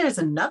think that there's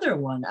another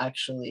one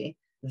actually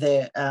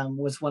that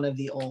was one of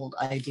the old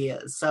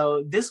ideas.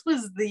 So this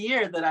was the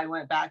year that I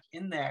went back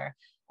in there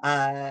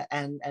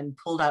and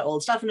pulled out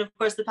old stuff. And of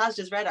course, The Past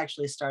is Red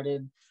actually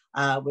started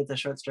with a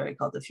short story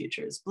called The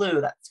Future is Blue.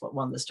 That's what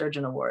won the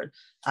Sturgeon Award.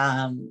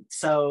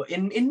 So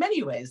in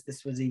many ways,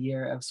 this was a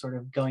year of sort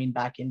of going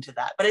back into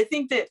that. But I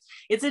think that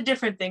it's a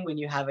different thing when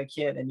you have a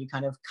kid and you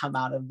kind of come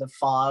out of the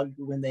fog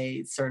when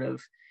they sort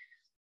of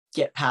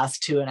get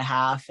past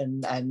 2.5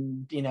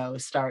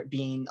 and start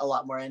being a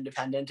lot more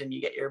independent and you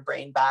get your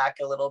brain back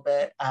a little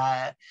bit.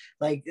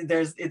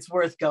 It's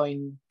worth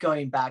going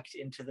back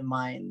into the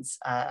mines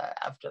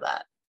after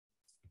that.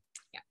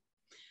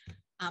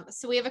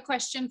 So we have a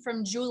question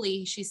from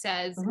Julie. She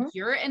says,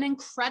 you're an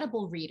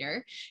incredible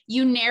reader.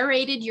 You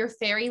narrated your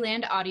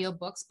Fairyland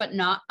audiobooks, but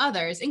not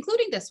others,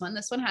 including this one.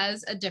 This one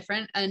has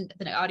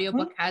the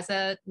audiobook has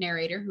a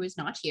narrator who is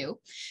not you.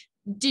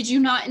 Did you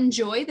not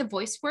enjoy the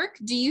voice work?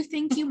 Do you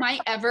think you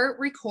might ever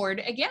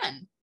record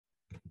again?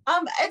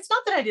 It's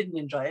not that I didn't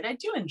enjoy it. I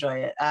do enjoy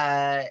it.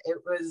 It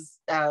was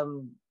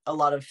a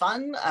lot of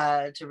fun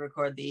to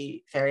record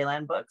the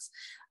Fairyland books.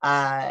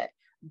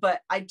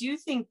 But I do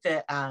think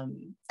that,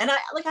 and I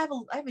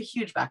have a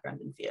huge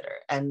background in theater,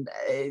 and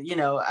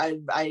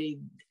I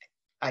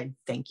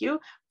thank you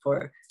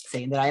for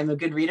saying that I am a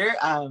good reader.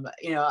 I've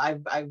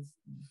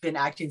been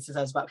acting since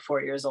I was about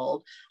 4 years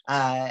old,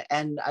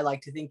 and I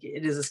like to think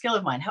it is a skill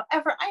of mine.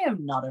 However, I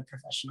am not a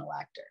professional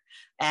actor,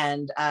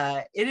 and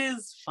it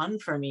is fun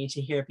for me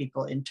to hear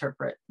people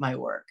interpret my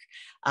work.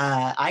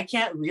 I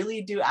can't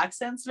really do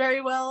accents very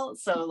well,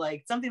 so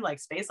like something like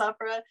space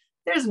opera,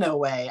 there's no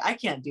way I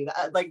can't do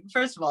that. Like,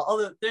 first of all,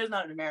 although there's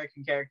not an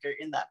American character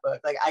in that book,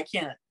 like I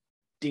can't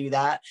do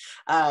that.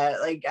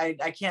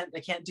 I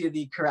can't do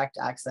the correct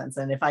accents,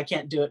 and if I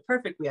can't do it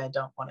perfectly, I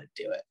don't want to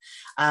do it.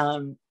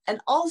 And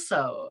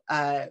also,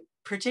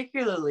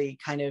 particularly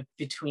kind of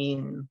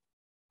between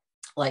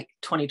like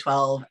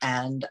 2012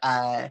 and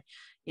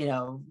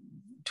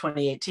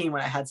 2018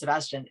 when I had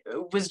Sebastian,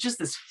 it was just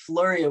this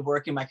flurry of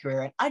work in my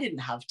career, and I didn't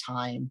have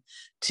time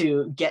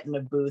to get in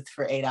a booth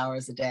for 8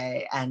 hours a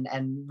day and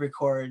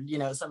record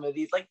some of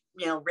these,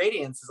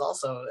 Radiance is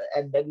also,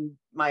 and then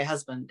my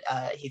husband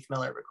Heath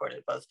Miller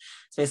recorded both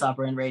Space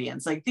Opera and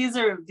Radiance. Like these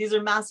are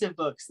massive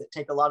books that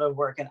take a lot of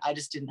work, and I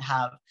just didn't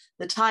have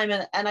the time,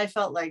 and I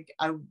felt like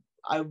I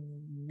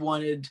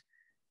wanted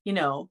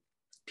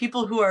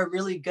people who are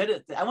really good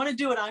at I want to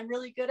do what I'm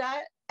really good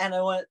at, and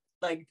I want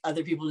like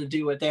other people to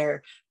do what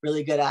they're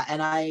really good at.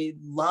 And I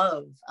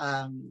love,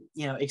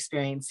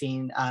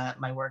 experiencing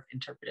my work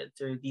interpreted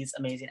through these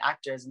amazing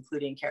actors,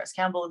 including Karis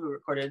Campbell, who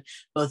recorded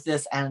both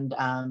this and,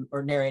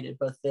 or narrated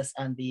both this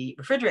and the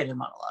Refrigerator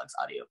Monologues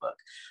audiobook.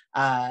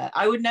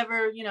 I would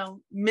never,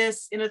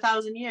 miss in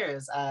 1,000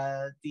 years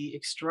the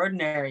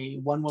extraordinary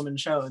one-woman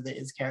show that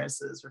is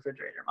Karis's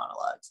Refrigerator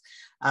Monologues.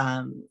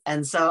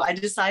 And so I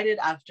decided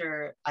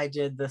after I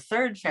did the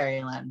third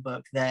Fairyland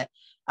book that,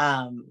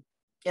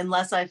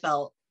 unless I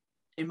felt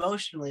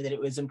emotionally that it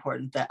was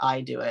important that I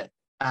do it,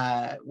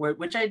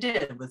 which I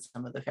did with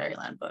some of the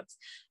Fairyland books,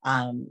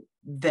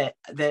 that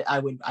I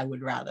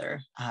would rather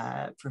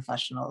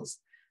professionals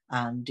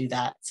do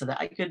that so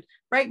that I could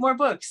write more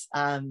books.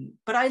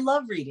 But I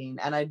love reading,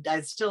 and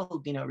I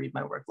still read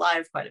my work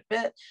live quite a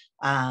bit.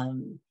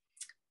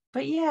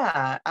 but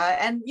yeah,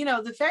 and you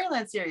know, the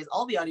Fairyland series,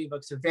 all the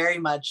audiobooks are very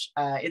much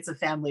it's a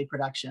family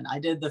production. I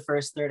did the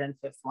first, third, and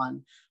fifth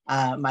one.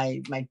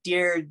 My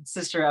dear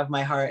sister of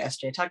my heart,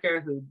 S.J.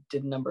 Tucker, who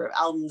did a number of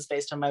albums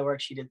based on my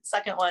work, she did the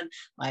second one.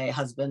 My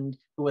husband,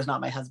 who was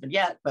not my husband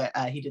yet, but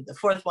he did the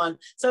fourth one.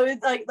 So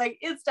it's like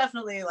it's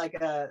definitely like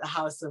a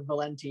House of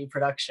Valente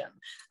production.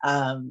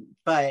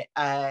 But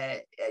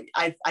I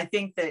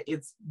think that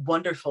it's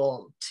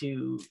wonderful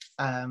to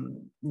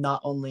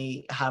not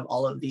only have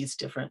all of these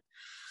different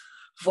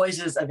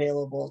voices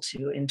available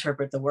to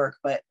interpret the work,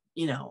 but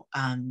you know,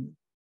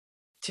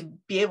 to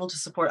be able to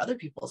support other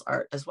people's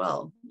art as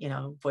well. You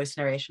know, voice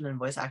narration and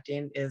voice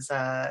acting is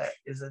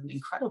an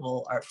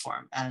incredible art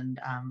form, and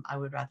I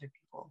would rather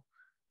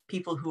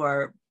people who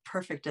are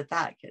perfect at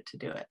that get to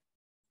do it.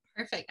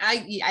 Perfect.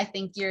 I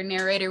think your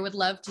narrator would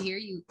love to hear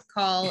you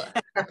call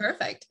her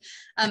perfect.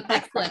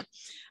 Excellent.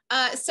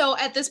 So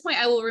at this point,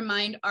 I will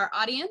remind our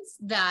audience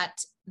that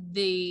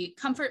the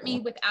Comfort Me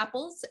with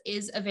Apples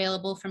is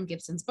available from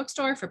Gibson's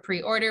Bookstore for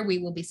pre-order. We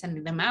will be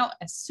sending them out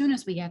as soon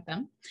as we get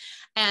them.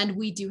 And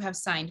we do have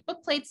signed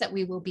book plates that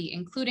we will be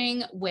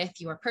including with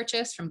your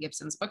purchase from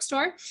Gibson's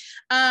Bookstore.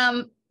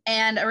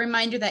 And a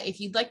reminder that if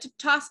you'd like to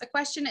toss a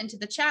question into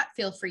the chat,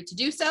 feel free to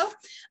do so.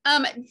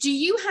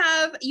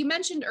 You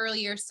mentioned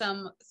earlier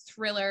some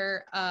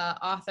thriller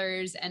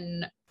authors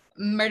and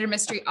murder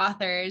mystery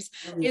authors.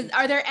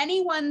 Are there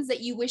any ones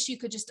that you wish you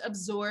could just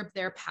absorb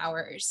their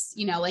powers?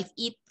 You know, like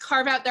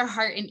carve out their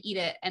heart and eat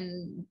it,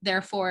 and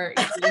therefore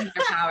gain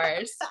their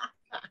powers?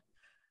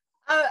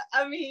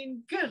 I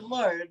mean, good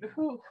Lord,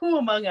 who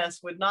among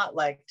us would not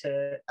like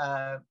to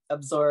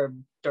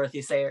absorb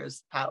Dorothy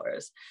Sayers'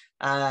 powers?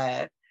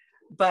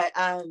 But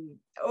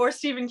or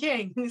Stephen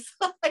King.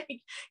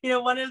 Like, you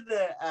know, one of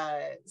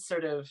the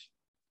sort of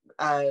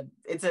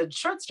it's a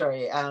short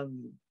story,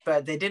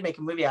 but they did make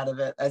a movie out of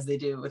it, as they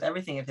do with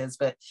everything of his.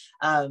 But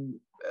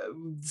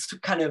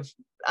kind of,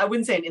 I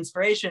wouldn't say an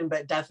inspiration,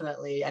 but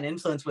definitely an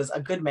influence was A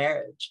Good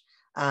Marriage,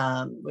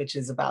 which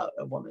is about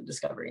a woman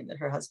discovering that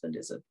her husband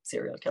is a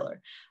serial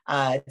killer.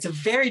 It's a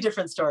very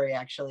different story,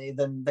 actually,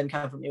 than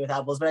Comfort Me with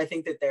Apples, but I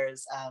think that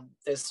there's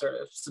sort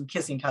of some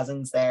kissing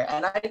cousins there,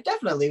 and I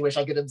definitely wish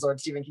I could absorb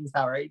Stephen King's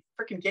power. Are you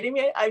freaking kidding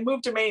me? I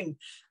moved to Maine,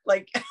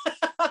 like,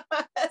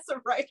 as a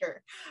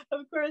writer.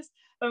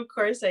 Of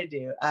course I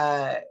do.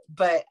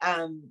 But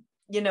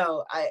you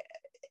know,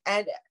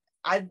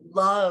 I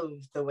love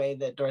the way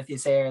that Dorothy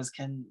Sayers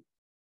can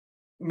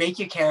make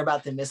you care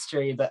about the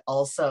mystery, but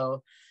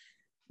also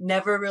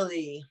never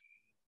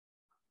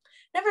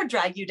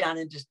drag you down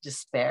into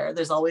despair.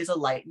 There's always a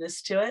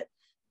lightness to it,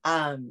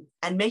 and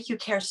make you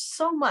care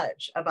so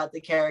much about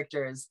the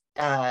characters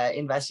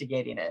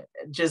investigating it.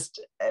 Just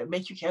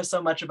make you care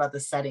so much about the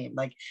setting.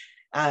 Like,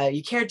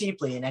 you care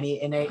deeply in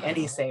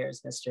any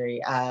Sayers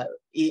mystery,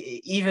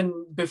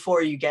 even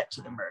before you get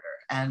to the murder,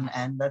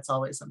 and that's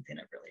always something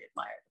I've really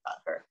admired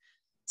about her.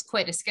 It's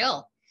quite a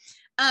skill.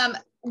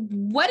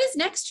 What is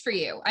next for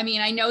you? I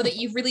mean, I know that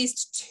you've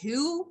released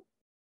 2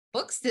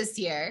 books this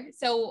year.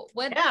 So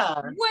what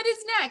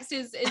is next?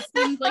 It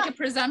seems like a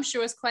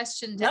presumptuous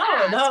question to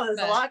ask. No, there's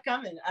a lot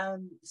coming.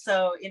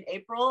 So in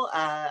April,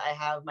 I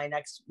have my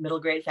next middle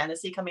grade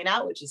fantasy coming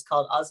out, which is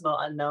called Osmo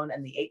Unknown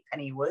and the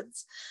Eightpenny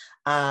Woods.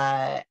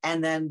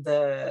 And then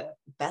the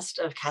best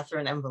of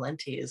Catherryne M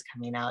Valente is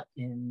coming out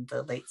in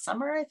the late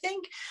summer, I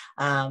think,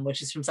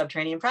 which is from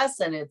Subterranean Press.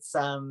 And it's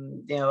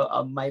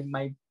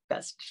my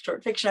best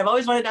short fiction. I've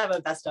always wanted to have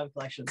a best of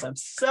collection, so I'm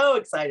so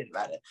excited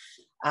about it.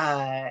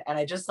 And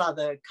I just saw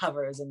the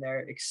covers, and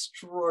they're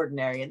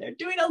extraordinary, and they're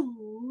doing a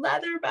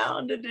leather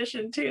bound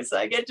edition too, so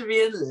I get to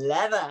be in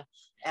leather.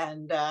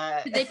 And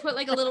did they put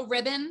like a little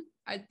ribbon?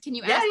 Can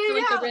you ask for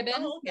like the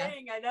ribbon? The whole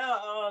thing. I know.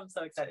 Oh, I'm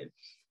so excited.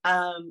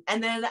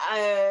 And then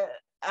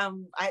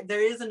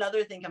there is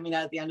another thing coming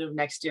out at the end of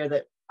next year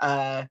that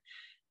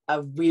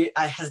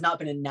has not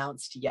been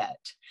announced yet.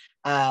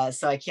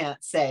 So I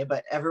can't say,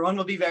 but everyone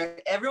who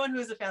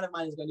is a fan of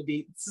mine is going to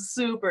be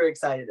super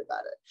excited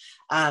about it.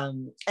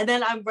 And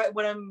then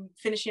what I'm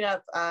finishing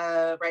up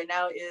right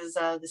now is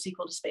the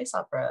sequel to Space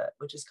Opera,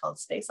 which is called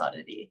Space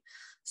Oddity.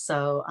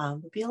 So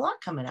there'll be a lot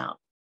coming out.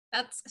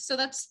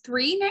 That's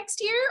 3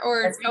 next year,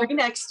 or that's 3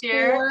 next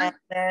year, 4? And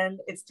then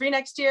it's 3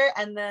 next year,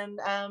 and then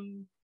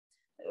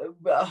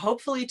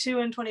hopefully 2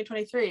 in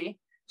 2023,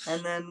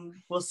 and then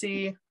we'll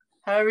see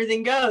how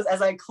everything goes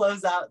as I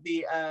close out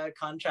the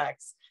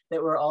contracts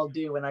that were all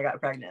due when I got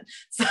pregnant.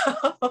 So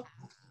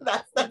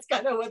that's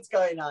kind of what's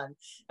going on,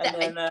 and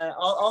then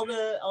all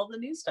the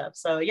new stuff.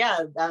 So yeah,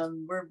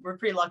 we're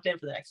pretty locked in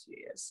for the next few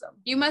years. So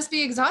you must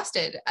be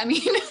exhausted. I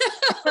mean,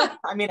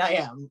 I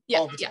am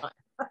all the time.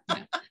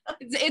 Yeah.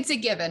 It's a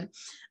given.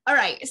 All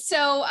right.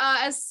 So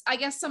as I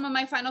guess some of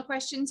my final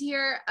questions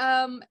here,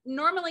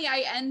 normally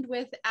I end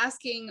with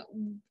asking,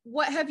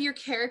 what have your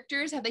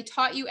characters, have they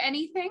taught you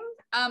anything?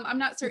 I'm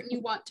not certain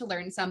you want to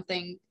learn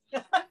something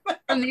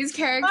from these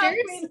characters.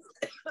 I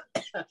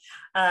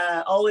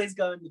mean, always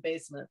go in the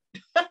basement.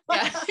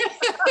 Yeah.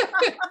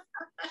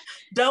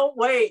 Don't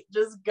wait,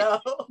 just go.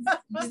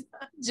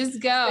 just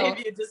go.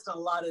 Save you just a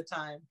lot of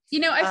time. You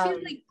know, I feel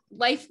like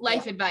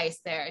life advice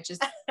there.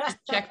 Just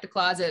check the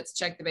closets,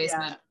 check the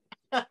basement.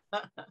 Yeah.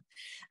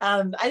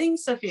 I think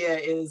Sophia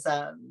is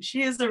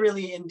she is a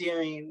really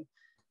endearing,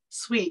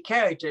 sweet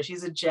character.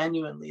 She's a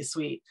genuinely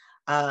sweet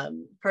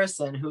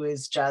person who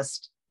is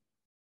just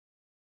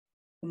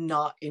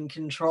not in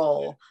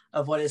control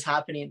of what is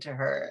happening to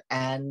her,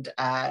 and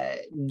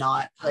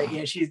not like, you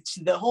know, she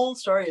the whole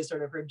story is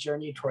sort of her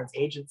journey towards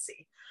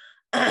agency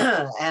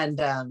and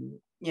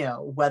you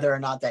know, whether or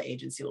not that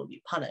agency will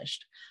be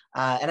punished,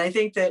 and I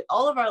think that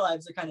all of our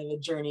lives are kind of a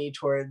journey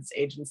towards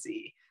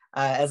agency.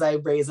 As I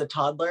raise a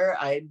toddler,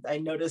 I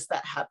noticed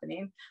that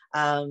happening,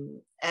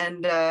 and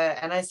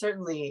I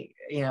certainly,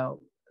 you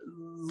know,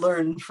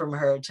 learned from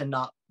her to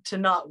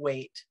not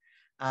wait,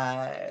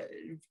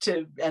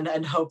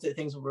 and hope that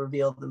things will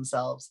reveal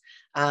themselves.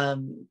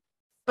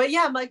 But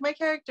yeah, like my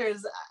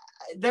characters,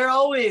 they're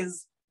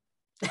always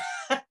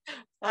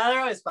they're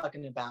always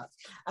fucking about.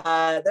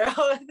 They're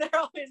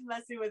always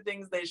messing with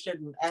things they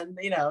shouldn't, and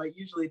you know, it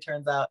usually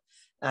turns out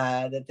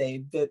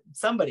that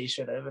somebody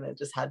should have, and it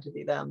just had to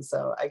be them.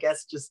 So I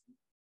guess just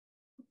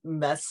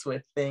mess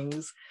with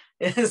things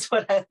is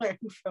what I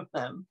learned from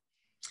them.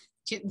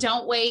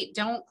 Don't wait,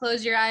 don't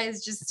close your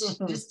eyes, just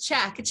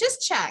check.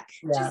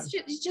 Yeah.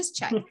 Just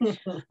check.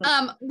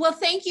 Well,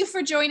 thank you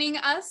for joining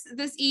us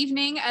this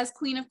evening as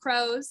Queen of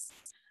Crows.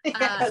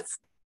 Yes.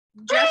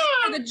 Dress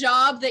for the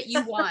job that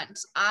you want.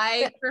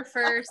 I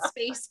prefer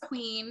Space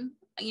Queen,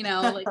 you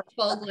know, like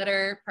full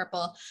glitter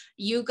purple.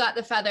 You got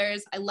the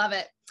feathers. I love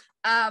it.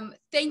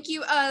 Thank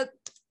you.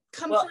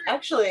 Well,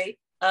 actually,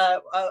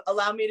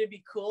 allow me to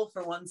be cool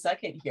for 1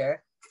 second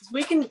here.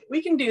 We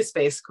can do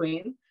Space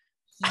Queen.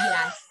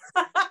 Yes.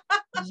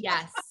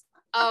 Yes.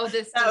 Oh,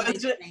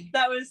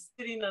 that was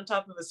sitting on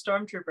top of a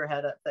stormtrooper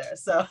head up there,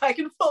 so I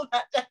can pull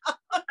that down.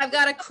 I've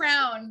got a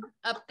crown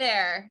up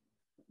there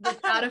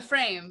that's out of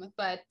frame,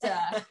 but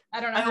I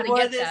don't know how to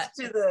get that.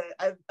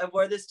 I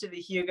wore this to the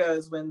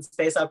Hugos when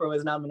Space Opera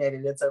was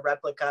nominated. It's a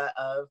replica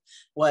of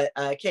what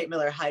Kate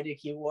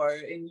Miller-Heidke wore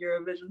in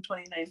Eurovision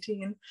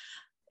 2019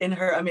 in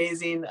her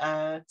amazing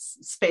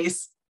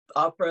space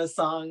opera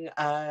song,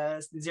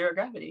 Zero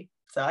Gravity.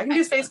 So I can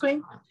do Space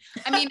Queen.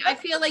 I mean, I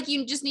feel like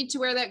you just need to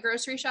wear that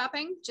grocery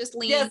shopping. Just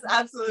lean. Yes,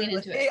 absolutely. Lean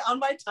into it. On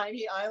my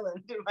tiny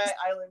island, in my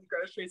island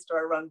grocery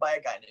store run by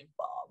a guy named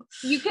Bob.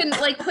 You can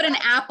like put an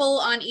apple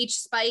on each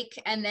spike,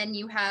 and then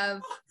you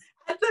have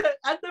at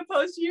the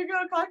post Hugo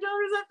cocktail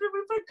receptor,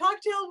 we put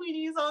cocktail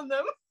weenies on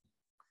them.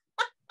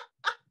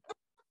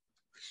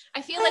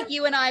 I feel like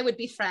you and I would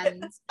be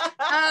friends.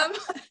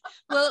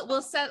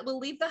 We'll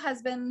leave the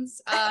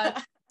husbands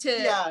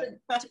to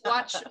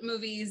watch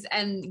movies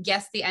and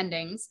guess the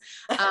endings,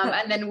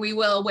 and then we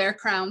will wear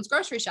crowns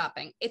grocery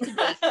shopping. It's a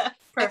date.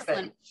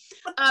 Perfect.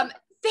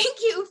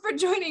 Thank you for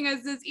joining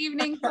us this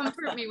evening.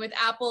 Comfort Me with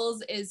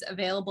Apples is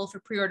available for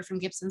pre-order from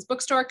Gibson's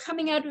Bookstore,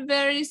 coming out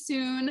very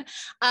soon.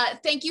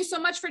 Thank you so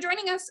much for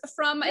joining us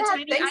from a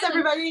tiny thanks island.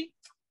 Everybody.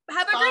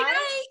 Have a great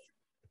night.